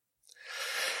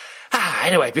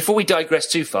 Anyway, before we digress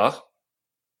too far,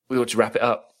 we ought to wrap it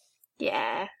up.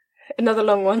 Yeah. Another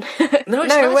long one. No,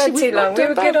 we're too long. We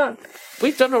were good on.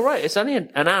 We've done all right. It's only an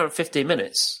hour and 15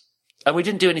 minutes. And we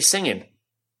didn't do any singing.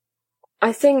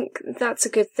 I think that's a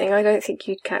good thing. I don't think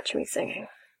you'd catch me singing.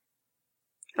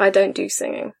 I don't do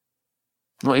singing.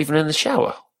 Not even in the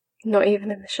shower? Not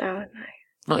even in the shower, no.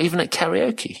 Not even at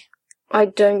karaoke? I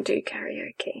don't do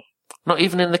karaoke. Not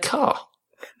even in the car?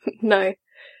 No.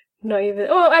 Not even.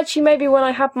 Oh, actually, maybe when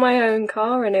I had my own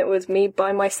car and it was me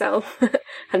by myself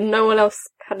and no one else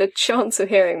had a chance of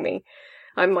hearing me.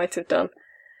 I might have done.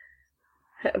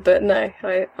 But no,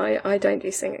 I don't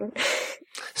do singing.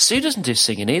 Sue doesn't do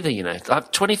singing either, you know.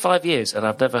 I've 25 years and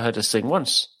I've never heard her sing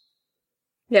once.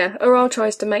 Yeah, Oral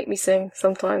tries to make me sing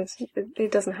sometimes.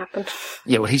 It doesn't happen.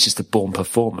 Yeah, well, he's just a born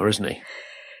performer, isn't he?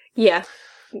 Yeah.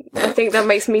 I think that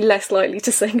makes me less likely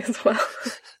to sing as well.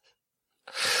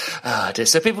 Dear.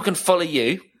 So people can follow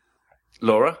you,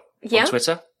 Laura, on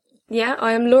Twitter. Yeah,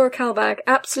 I am Laura Kalbag,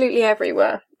 absolutely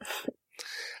everywhere.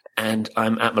 And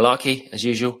I'm at Malarkey, as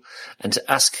usual. And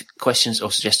to ask questions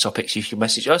or suggest topics, you can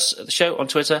message us at the show on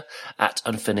Twitter at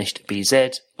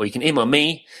unfinishedbz, or you can email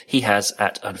me,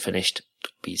 unfinishedbz.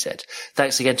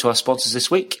 Thanks again to our sponsors this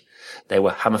week. They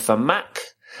were Hammer Fun Mac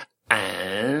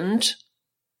and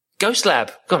Ghost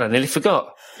Lab. God, I nearly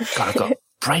forgot. God, I've got a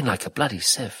brain like a bloody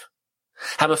sieve.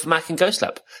 Hammer Fun Mac and Ghost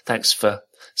Lab. Thanks for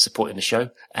supporting the show,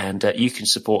 and you can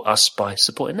support us by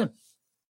supporting them.